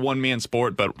 It's not a one-man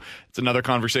sport, but it's another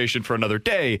conversation for another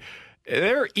day.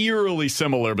 They're eerily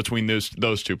similar between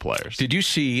those two players. Did you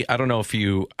see, I don't know if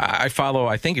I follow,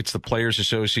 I think it's the Players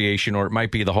Association or it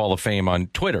might be the Hall of Fame on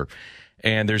Twitter.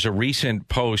 And there's a recent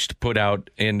post put out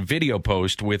in video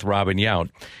post with Robin Yount.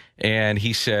 And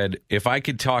he said, if I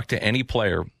could talk to any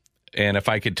player and if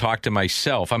I could talk to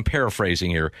myself, I'm paraphrasing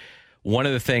here, one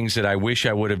of the things that I wish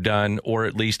I would have done, or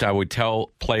at least I would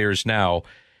tell players now,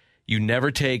 you never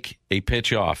take a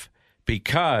pitch off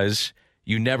because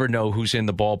you never know who's in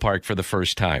the ballpark for the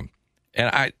first time.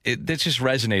 And that just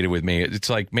resonated with me.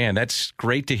 It's like, man, that's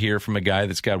great to hear from a guy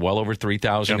that's got well over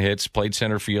 3,000 hits, played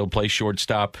center field, played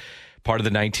shortstop, part of the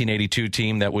 1982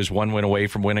 team that was one win away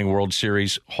from winning World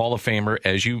Series, Hall of Famer,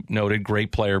 as you noted,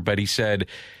 great player. But he said,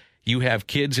 you have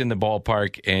kids in the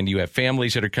ballpark and you have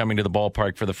families that are coming to the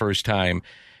ballpark for the first time,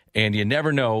 and you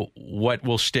never know what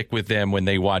will stick with them when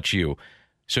they watch you.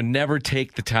 So never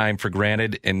take the time for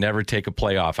granted and never take a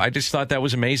play off. I just thought that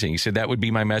was amazing. He said that would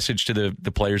be my message to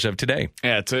the players of today.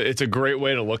 Yeah, it's a great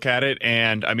way to look at it.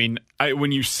 And, I mean,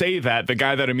 when you say that, the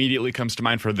guy that immediately comes to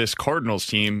mind for this Cardinals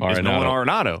team is Nolan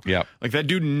Arenado. Yeah. Like, that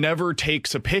dude never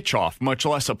takes a pitch off, much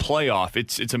less a playoff.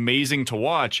 It's amazing to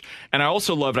watch. And I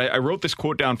also loved, I wrote this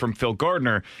quote down from Phil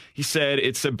Garner. He said,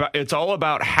 it's all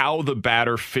about how the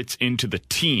batter fits into the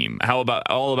team, all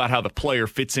about how the player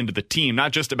fits into the team,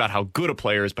 not just about how good a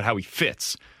player is, but how he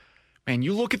fits. Man,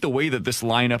 you look at the way that this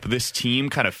lineup, this team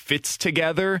kind of fits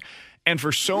together. And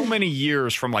for so many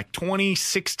years, from like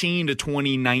 2016 to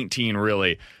 2019,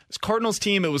 really, this Cardinals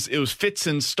team, it was fits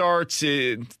and starts.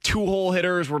 2-hole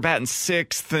hitters were batting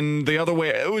 6th, and the other way,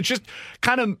 it was just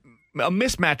kind of a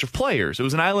mismatch of players. It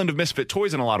was an island of misfit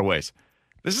toys in a lot of ways.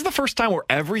 This is the first time where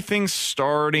everything's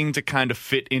starting to kind of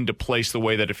fit into place the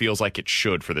way that it feels like it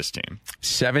should for this team.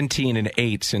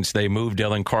 17-8 since they moved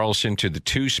Dylan Carlson to the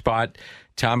 2 spot.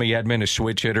 Tommy Edman, a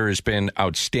switch hitter, has been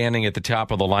outstanding at the top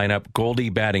of the lineup.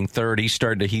 Goldie batting 3rd. He's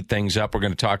starting to heat things up. We're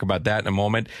going to talk about that in a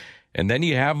moment. And then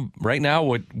you have right now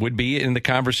what would be in the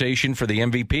conversation for the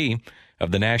MVP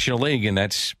of the National League, and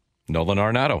that's Nolan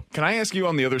Arenado. Can I ask you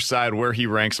on the other side where he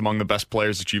ranks among the best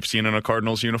players that you've seen in a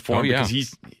Cardinals uniform? Oh, yeah.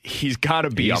 Because he's got to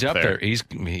be up there.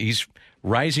 He's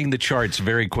rising the charts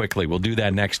very quickly. We'll do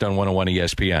that next on 101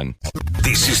 ESPN.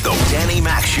 This is the Danny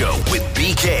Mac Show with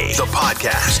BK, the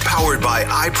podcast powered by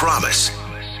I Promise.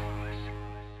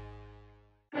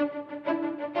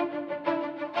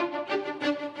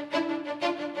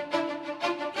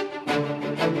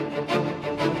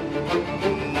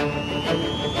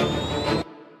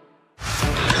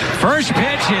 First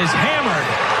pitch is hammered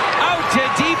out to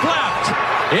deep left.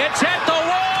 It's at the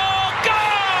wall.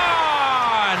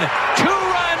 Gone!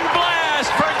 Two-run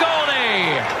blast for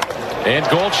Goldie. And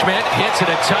Goldschmidt hits it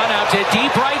a ton out to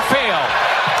deep right field.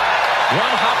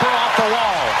 One hopper off the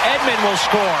wall. Edman will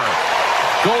score.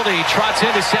 Goldie trots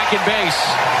into second base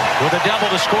with a double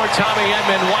to score Tommy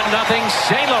Edman. 1-0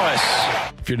 St. Louis.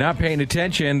 If you're not paying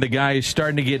attention, the guy is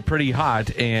starting to get pretty hot,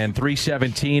 and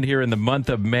 317 here in the month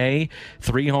of May.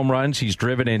 3 home runs. He's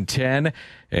driven in 10,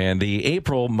 and the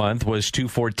April month was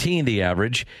 214, the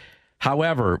average.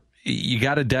 However, you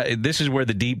got to. This is where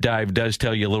the deep dive does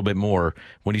tell you a little bit more.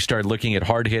 When you start looking at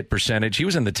hard hit percentage, he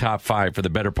was in the top 5 for the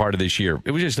better part of this year.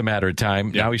 It was just a matter of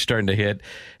time. Yeah. Now he's starting to hit.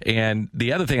 And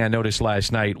the other thing I noticed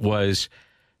last night was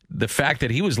the fact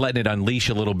that he was letting it unleash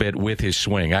a little bit with his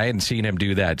swing. I hadn't seen him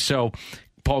do that. So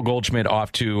Paul Goldschmidt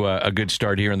off to a good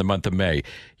start here in the month of May.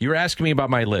 You were asking me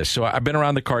about my list. So I've been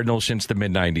around the Cardinals since the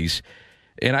mid-'90s.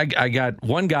 And I got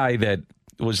one guy that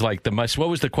was like what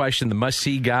was the question? The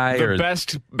must-see guy?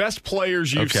 The best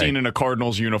players you've seen in a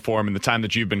Cardinals uniform in the time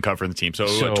that you've been covering the team.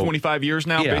 So 25 years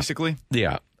now, basically?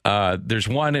 Yeah. There's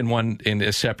one in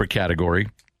a separate category.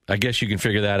 I guess you can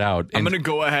figure that out. I'm going to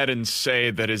go ahead and say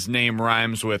that his name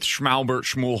rhymes with Schmalbert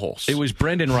Schmulholz. It was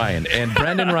Brendan Ryan. And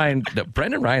Brendan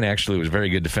Ryan actually was a very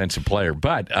good defensive player.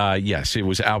 But, yes, it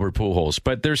was Albert Pujols.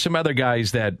 But there's some other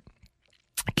guys that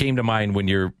came to mind when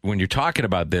you're talking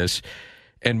about this.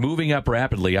 And moving up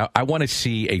rapidly, I want to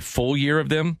see a full year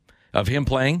of him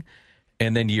playing,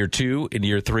 and then year 2 and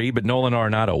year 3. But Nolan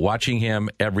Arenado, watching him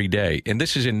every day. And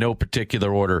this is in no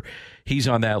particular order. He's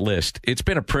on that list. It's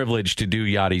been a privilege to do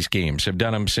Yadi's games. I've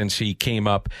done them since he came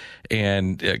up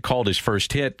and called his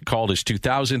first hit, called his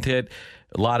 2000th hit.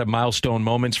 A lot of milestone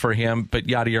moments for him. But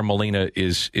Yadier Molina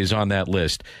is on that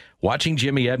list. Watching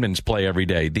Jimmy Edmonds play every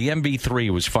day. The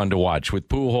MV3 was fun to watch with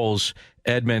Pujols,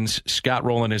 Edmonds. Scott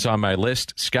Rowland is on my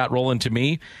list. Scott Rowland, to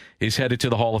me, is headed to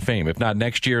the Hall of Fame. If not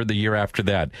next year, the year after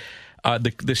that.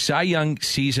 The Cy Young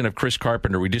season of Chris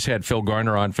Carpenter, we just had Phil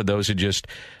Garner on for those who just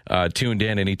tuned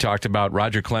in, and he talked about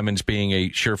Roger Clemens being a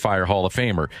surefire Hall of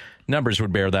Famer. Numbers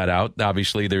would bear that out.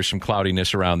 Obviously, there's some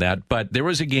cloudiness around that. But there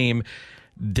was a game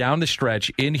down the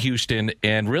stretch in Houston,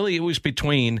 and really it was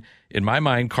between, in my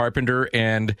mind, Carpenter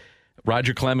and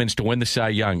Roger Clemens to win the Cy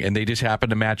Young, and they just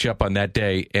happened to match up on that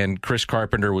day, and Chris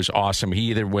Carpenter was awesome. He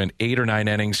either went 8 or 9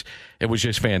 innings. It was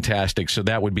just fantastic, so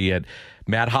that would be it.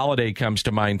 Matt Holliday comes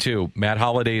to mind, too. Matt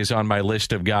Holliday is on my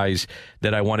list of guys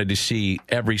that I wanted to see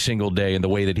every single day in the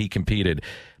way that he competed.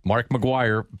 Mark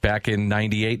McGwire, back in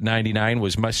 98, 99,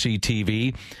 was must-see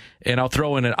TV. And I'll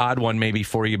throw in an odd one maybe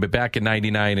for you, but back in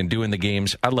 99 and doing the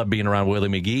games, I loved being around Willie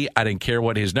McGee. I didn't care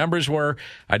what his numbers were.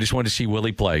 I just wanted to see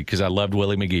Willie play because I loved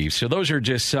Willie McGee. So those are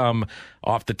just some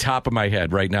off the top of my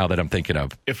head right now that I'm thinking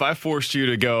of. If I forced you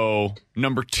to go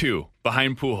number 2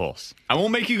 behind Pujols, I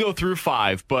won't make you go through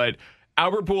 5, but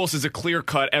Albert Pujols is a clear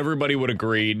cut. Everybody would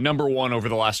agree. Number 1 over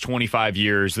the last 25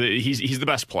 years. He's the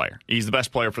best player. He's the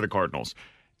best player for the Cardinals.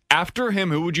 After him,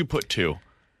 who would you put 2?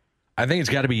 I think it's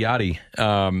got to be Yadi.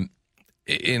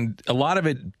 And a lot of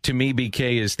it, to me,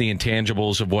 BK, is the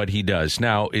intangibles of what he does.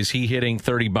 Now, is he hitting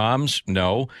 30 bombs?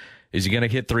 No. Is he going to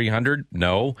hit 300?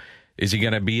 No. Is he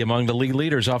going to be among the league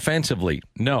leaders offensively?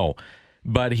 No.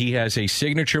 But he has a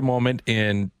signature moment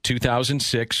in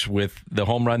 2006 with the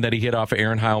home run that he hit off of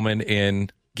Aaron Heilman in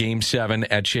Game 7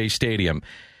 at Shea Stadium.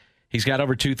 He's got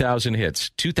over 2,000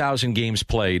 hits, 2,000 games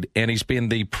played, and he's been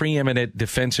the preeminent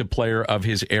defensive player of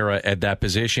his era at that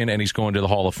position, and he's going to the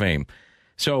Hall of Fame.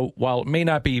 So while it may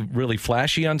not be really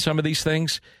flashy on some of these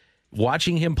things,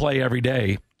 watching him play every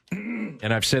day,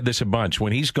 and I've said this a bunch,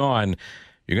 when he's gone,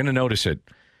 you're going to notice it.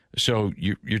 So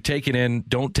you're taking in,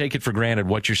 don't take it for granted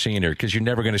what you're seeing here because you're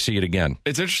never going to see it again.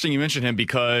 It's interesting you mentioned him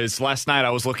because last night I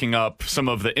was looking up some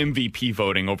of the MVP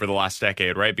voting over the last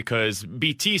decade, right? Because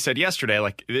BT said yesterday,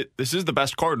 like, this is the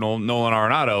best Cardinal, Nolan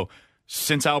Arenado,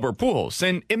 since Albert Pujols.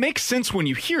 And it makes sense when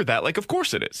you hear that. Like, of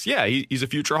course it is. Yeah, he's a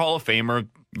future Hall of Famer.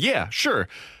 Yeah, sure.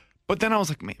 But then I was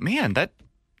like, man,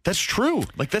 that's true.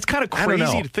 Like, that's kind of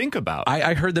crazy to think about.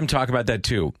 I heard them talk about that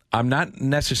too. I'm not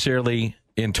necessarily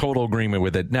in total agreement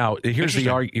with it. Now, here's the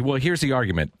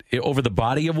argument. Over the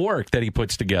body of work that he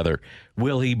puts together,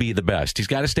 will he be the best? He's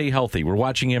got to stay healthy. We're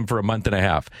watching him for a month and a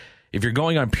half. If you're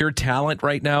going on pure talent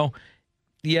right now,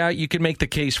 yeah, you can make the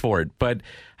case for it. But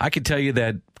I can tell you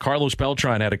that Carlos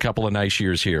Beltran had a couple of nice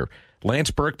years here.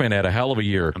 Lance Berkman had a hell of a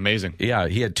year. Amazing. Yeah,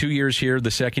 he had 2 years here. The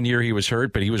second year he was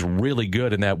hurt, but he was really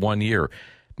good in that 1 year.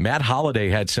 Matt Holliday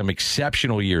had some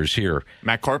exceptional years here.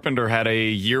 Matt Carpenter had a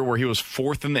year where he was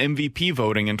 4th in the MVP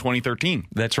voting in 2013.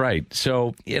 That's right.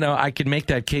 So, I could make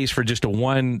that case for just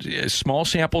a small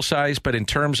sample size, but in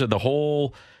terms of the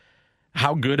whole,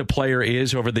 how good a player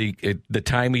is over the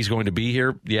time he's going to be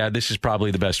here, yeah, this is probably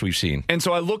the best we've seen. And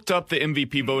so I looked up the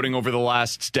MVP voting over the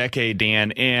last decade,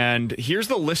 Dan, and here's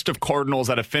the list of Cardinals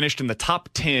that have finished in the top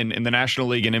 10 in the National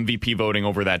League in MVP voting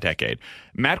over that decade.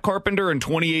 Matt Carpenter in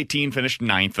 2018 finished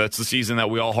 9th. That's the season that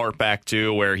we all hark back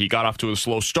to, where he got off to a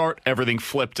slow start, everything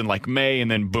flipped in like May,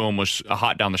 and then boom, was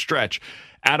hot down the stretch.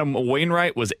 Adam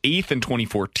Wainwright was 8th in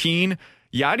 2014.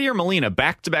 Yadier Molina,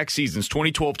 back-to-back seasons,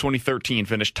 2012, 2013,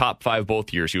 finished top 5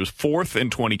 both years. He was 4th in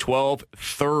 2012,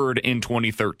 3rd in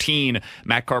 2013.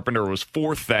 Matt Carpenter was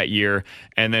 4th that year.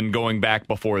 And then going back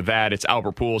before that, it's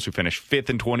Albert Pujols, who finished 5th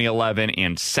in 2011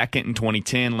 and 2nd in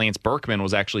 2010. Lance Berkman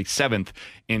was actually 7th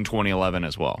in 2011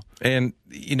 as well. And,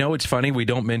 it's funny, we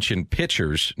don't mention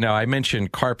pitchers. Now, I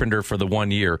mentioned Carpenter for the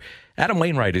 1 year. Adam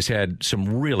Wainwright has had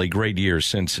some really great years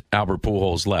since Albert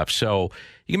Pujols left. So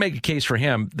you can make a case for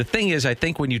him. The thing is, I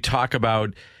think when you talk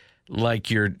about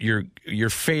like your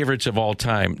favorites of all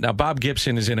time, now Bob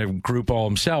Gibson is in a group all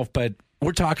himself, but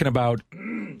we're talking about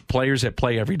players that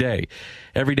play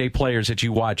everyday players that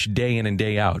you watch day in and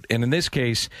day out. And in this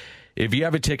case, if you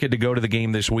have a ticket to go to the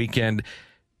game this weekend,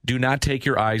 do not take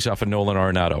your eyes off of Nolan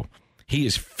Arenado. He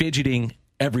is fidgeting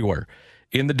everywhere,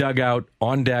 in the dugout,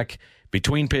 on deck,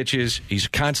 between pitches. He's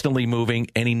constantly moving,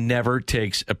 and he never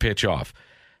takes a pitch off.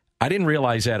 I didn't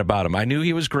realize that about him. I knew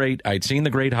he was great. I'd seen the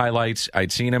great highlights.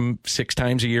 I'd seen him 6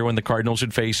 times a year when the Cardinals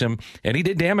would face him, and he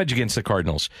did damage against the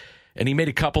Cardinals. And he made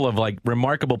a couple of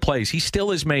remarkable plays. He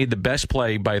still has made the best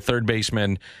play by a third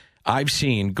baseman I've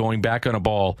seen going back on a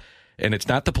ball, and it's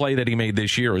not the play that he made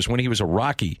this year. It was when he was a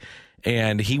Rocky,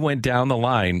 and he went down the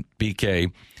line,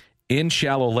 BK, in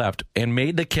shallow left, and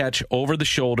made the catch over the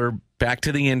shoulder back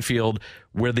to the infield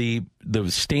where the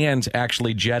stands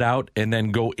actually jet out and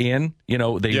then go in.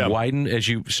 They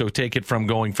widen so take it from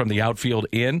going from the outfield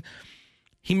in.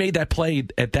 He made that play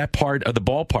at that part of the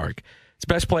ballpark. It's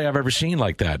the best play I've ever seen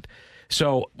like that.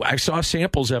 So I saw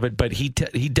samples of it, but he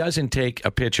doesn't take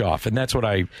a pitch off, and that's what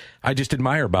I just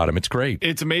admire about him. It's great.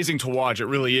 It's amazing to watch. It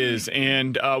really is.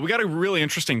 And we got a really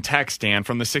interesting text, Dan,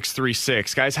 from the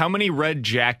 636. Guys, how many Red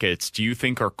Jackets do you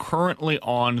think are currently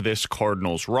on this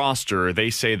Cardinals roster? They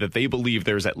say that they believe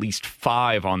there's at least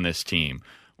 5 on this team.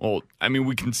 Well, I mean,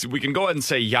 we can go ahead and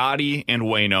say Yadi and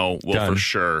Waino will for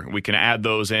sure. We can add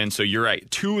those in. So you're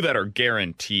right, 2 that are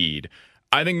guaranteed.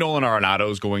 I think Nolan Arenado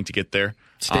is going to get there.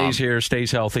 Stays here,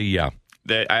 stays healthy, yeah.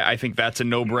 I think that's a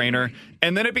no-brainer.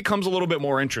 And then it becomes a little bit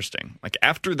more interesting. Like,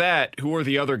 after that, who are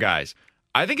the other guys?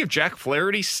 I think if Jack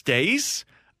Flaherty stays,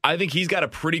 I think he's got a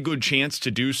pretty good chance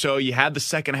to do so. You had the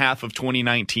second half of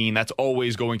 2019. That's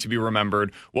always going to be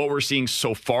remembered. What we're seeing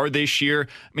so far this year,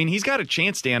 I mean, he's got a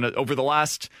chance, Dan, over the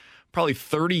last probably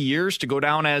 30 years to go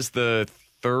down as the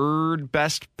 3rd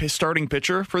best starting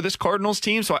pitcher for this Cardinals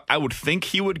team. So I would think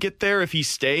he would get there if he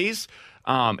stays.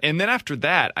 And then after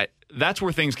that, that's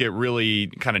where things get really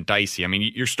kind of dicey. I mean,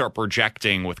 you start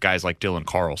projecting with guys like Dylan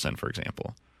Carlson, for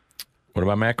example. What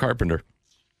about Matt Carpenter?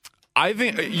 I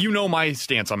think my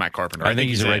stance on Matt Carpenter. I think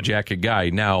he's a Red Jacket guy.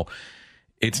 Now,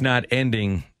 it's not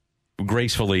ending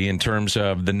gracefully in terms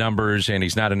of the numbers, and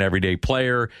he's not an everyday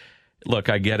player. Look,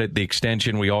 I get it, the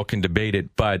extension, we all can debate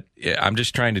it, but I'm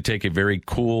just trying to take a very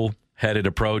cool-headed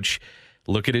approach.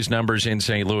 Look at his numbers in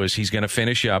St. Louis. He's going to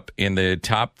finish up in the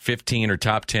top 15 or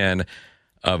top 10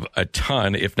 of a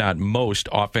ton, if not most,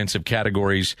 offensive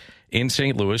categories in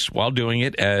St. Louis while doing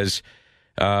it as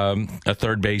a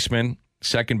third baseman,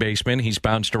 second baseman. He's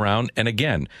bounced around. And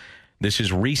again, this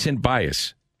is recent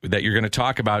bias that you're going to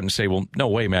talk about and say, well, no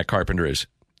way Matt Carpenter is.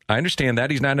 I understand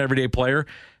that. He's not an everyday player.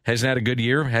 Hasn't had a good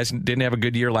year. Didn't have a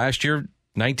good year last year.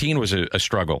 19 was a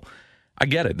struggle. I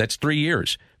get it. That's 3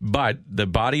 years. But the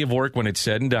body of work, when it's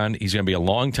said and done, he's going to be a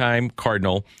long-time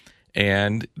Cardinal,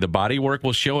 and the body work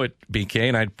will show it,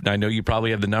 BK, and I know you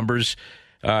probably have the numbers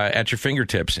at your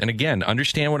fingertips. And again,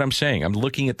 understand what I'm saying. I'm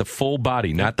looking at the full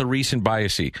body, not the recent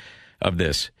biasy of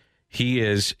this. He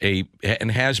is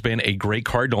and has been a great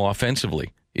Cardinal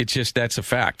offensively. It's just, that's a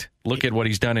fact. Look at what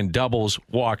he's done in doubles,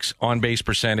 walks, on-base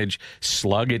percentage,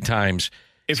 slug at times.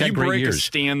 If you break a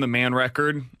Stan the Man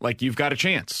record, you've got a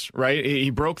chance, right? He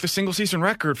broke the single-season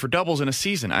record for doubles in a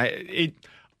season. I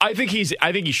think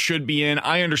he should be in.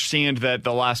 I understand that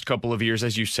the last couple of years,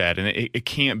 as you said, and it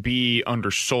can't be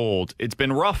undersold. It's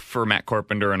been rough for Matt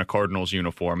Carpenter in a Cardinals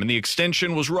uniform, and the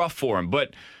extension was rough for him,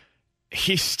 but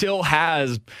he still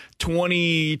has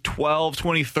 2012,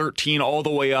 2013, all the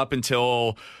way up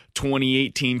until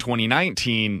 2018,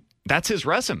 2019. that's his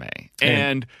resume.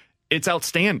 And it's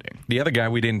outstanding. The other guy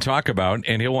we didn't talk about,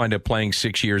 and he'll wind up playing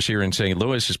 6 years here in St.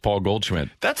 Louis, is Paul Goldschmidt.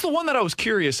 That's the one that I was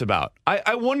curious about.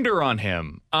 I wonder on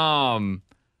him. I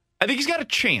think he's got a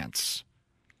chance.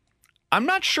 I'm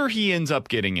not sure he ends up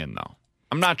getting in, though.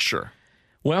 I'm not sure.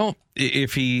 Well,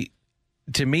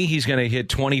 to me, he's going to hit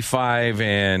 25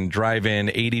 and drive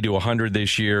in 80 to 100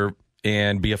 this year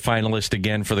and be a finalist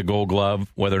again for the Gold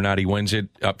Glove, whether or not he wins it,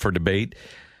 up for debate.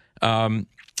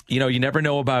 You never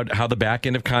know about how the back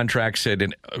end of contracts at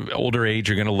an older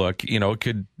age are going to look.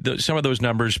 Some of those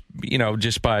numbers,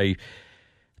 just by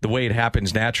the way it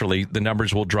happens naturally, the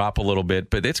numbers will drop a little bit.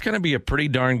 But it's going to be a pretty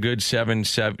darn good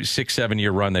 6-7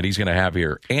 year run that he's going to have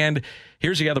here. And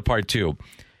here's the other part, too.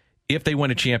 If they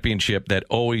win a championship, that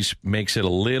always makes it a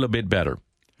little bit better.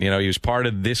 He was part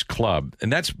of this club.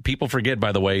 And that's, people forget,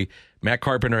 by the way, Matt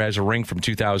Carpenter has a ring from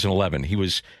 2011. He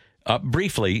was up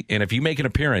briefly, and if you make an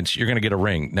appearance, you're going to get a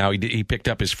ring. Now, he picked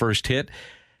up his first hit.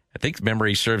 I think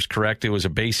memory serves correct. It was a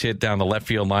base hit down the left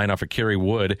field line off of Kerry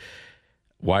Wood.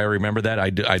 Why I remember that, I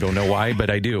don't know why,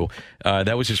 but I do.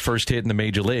 That was his first hit in the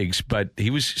major leagues. But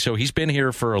he's been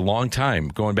here for a long time,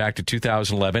 going back to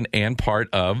 2011, and part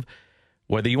of,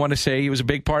 whether you want to say he was a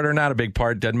big part or not a big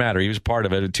part, doesn't matter. He was part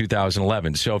of it in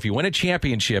 2011. So if you win a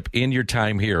championship in your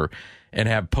time here and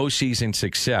have postseason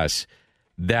success,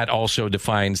 that also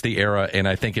defines the era, and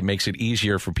I think it makes it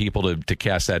easier for people to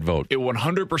cast that vote. It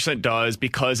 100% does,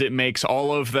 because it makes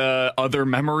all of the other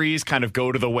memories kind of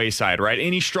go to the wayside, right?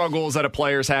 Any struggles that a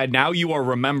player's had, now you are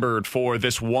remembered for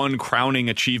this one crowning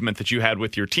achievement that you had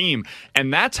with your team.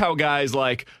 And that's how guys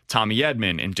like Tommy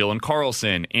Edman and Dylan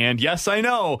Carlson, and yes, I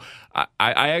know,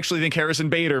 I actually think Harrison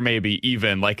Bader maybe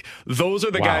even, like, those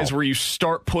are the guys where you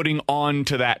start putting on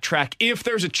to that track. If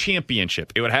there's a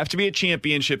championship, it would have to be a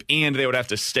championship, and they would have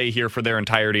to stay here for their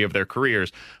entirety of their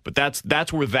careers. But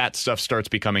that's where that stuff starts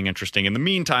becoming interesting. In the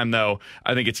meantime, though,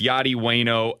 I think it's Yadi,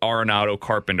 Waino, Arenado,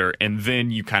 Carpenter, and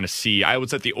then you kind of see, I would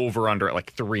set the over-under at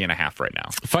like 3.5 right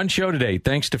now. Fun show today.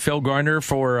 Thanks to Phil Garner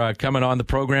for coming on the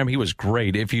program. He was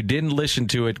great. If you didn't listen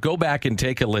to it, go back and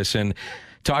take a listen.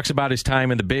 Talks about his time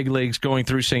in the big leagues going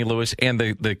through St. Louis and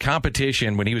the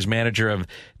competition when he was manager of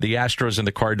the Astros and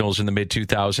the Cardinals in the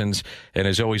mid-2000s. And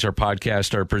as always, our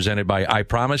podcasts are presented by I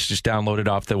Promise. Just download it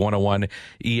off the 101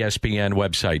 ESPN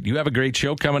website. You have a great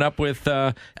show coming up with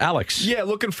Alex. Yeah,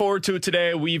 looking forward to it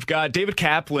today. We've got David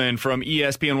Kaplan from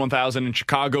ESPN 1000 in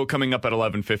Chicago coming up at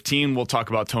 11:15. We'll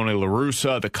talk about Tony La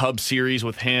Russa, the Cubs series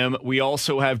with him. We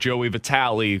also have Joey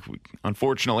Vitale. We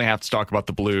unfortunately have to talk about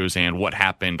the Blues and what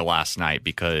happened last night,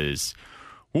 because,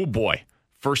 oh boy,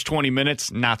 first 20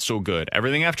 minutes, not so good.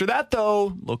 Everything after that,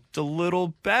 though, looked a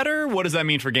little better. What does that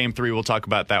mean for Game 3? We'll talk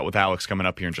about that with Alex coming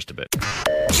up here in just a bit.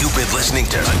 You've been listening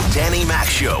to The Danny Mac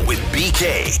Show with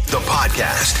BK, the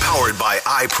podcast powered by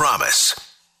I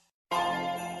Promise.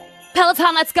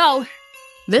 Peloton, let's go.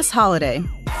 This holiday,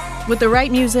 with the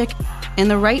right music and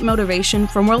the right motivation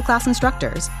from world-class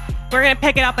instructors, we're going to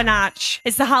pick it up a notch.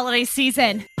 It's the holiday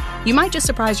season. You might just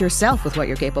surprise yourself with what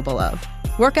you're capable of.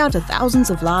 Work out to thousands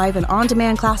of live and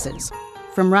on-demand classes,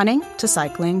 from running to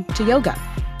cycling to yoga.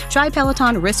 Try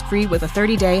Peloton risk-free with a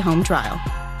 30-day home trial.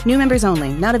 New members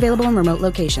only, not available in remote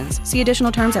locations. See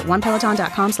additional terms at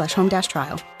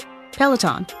onepeloton.com/home-trial.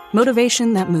 Peloton,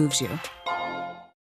 motivation that moves you.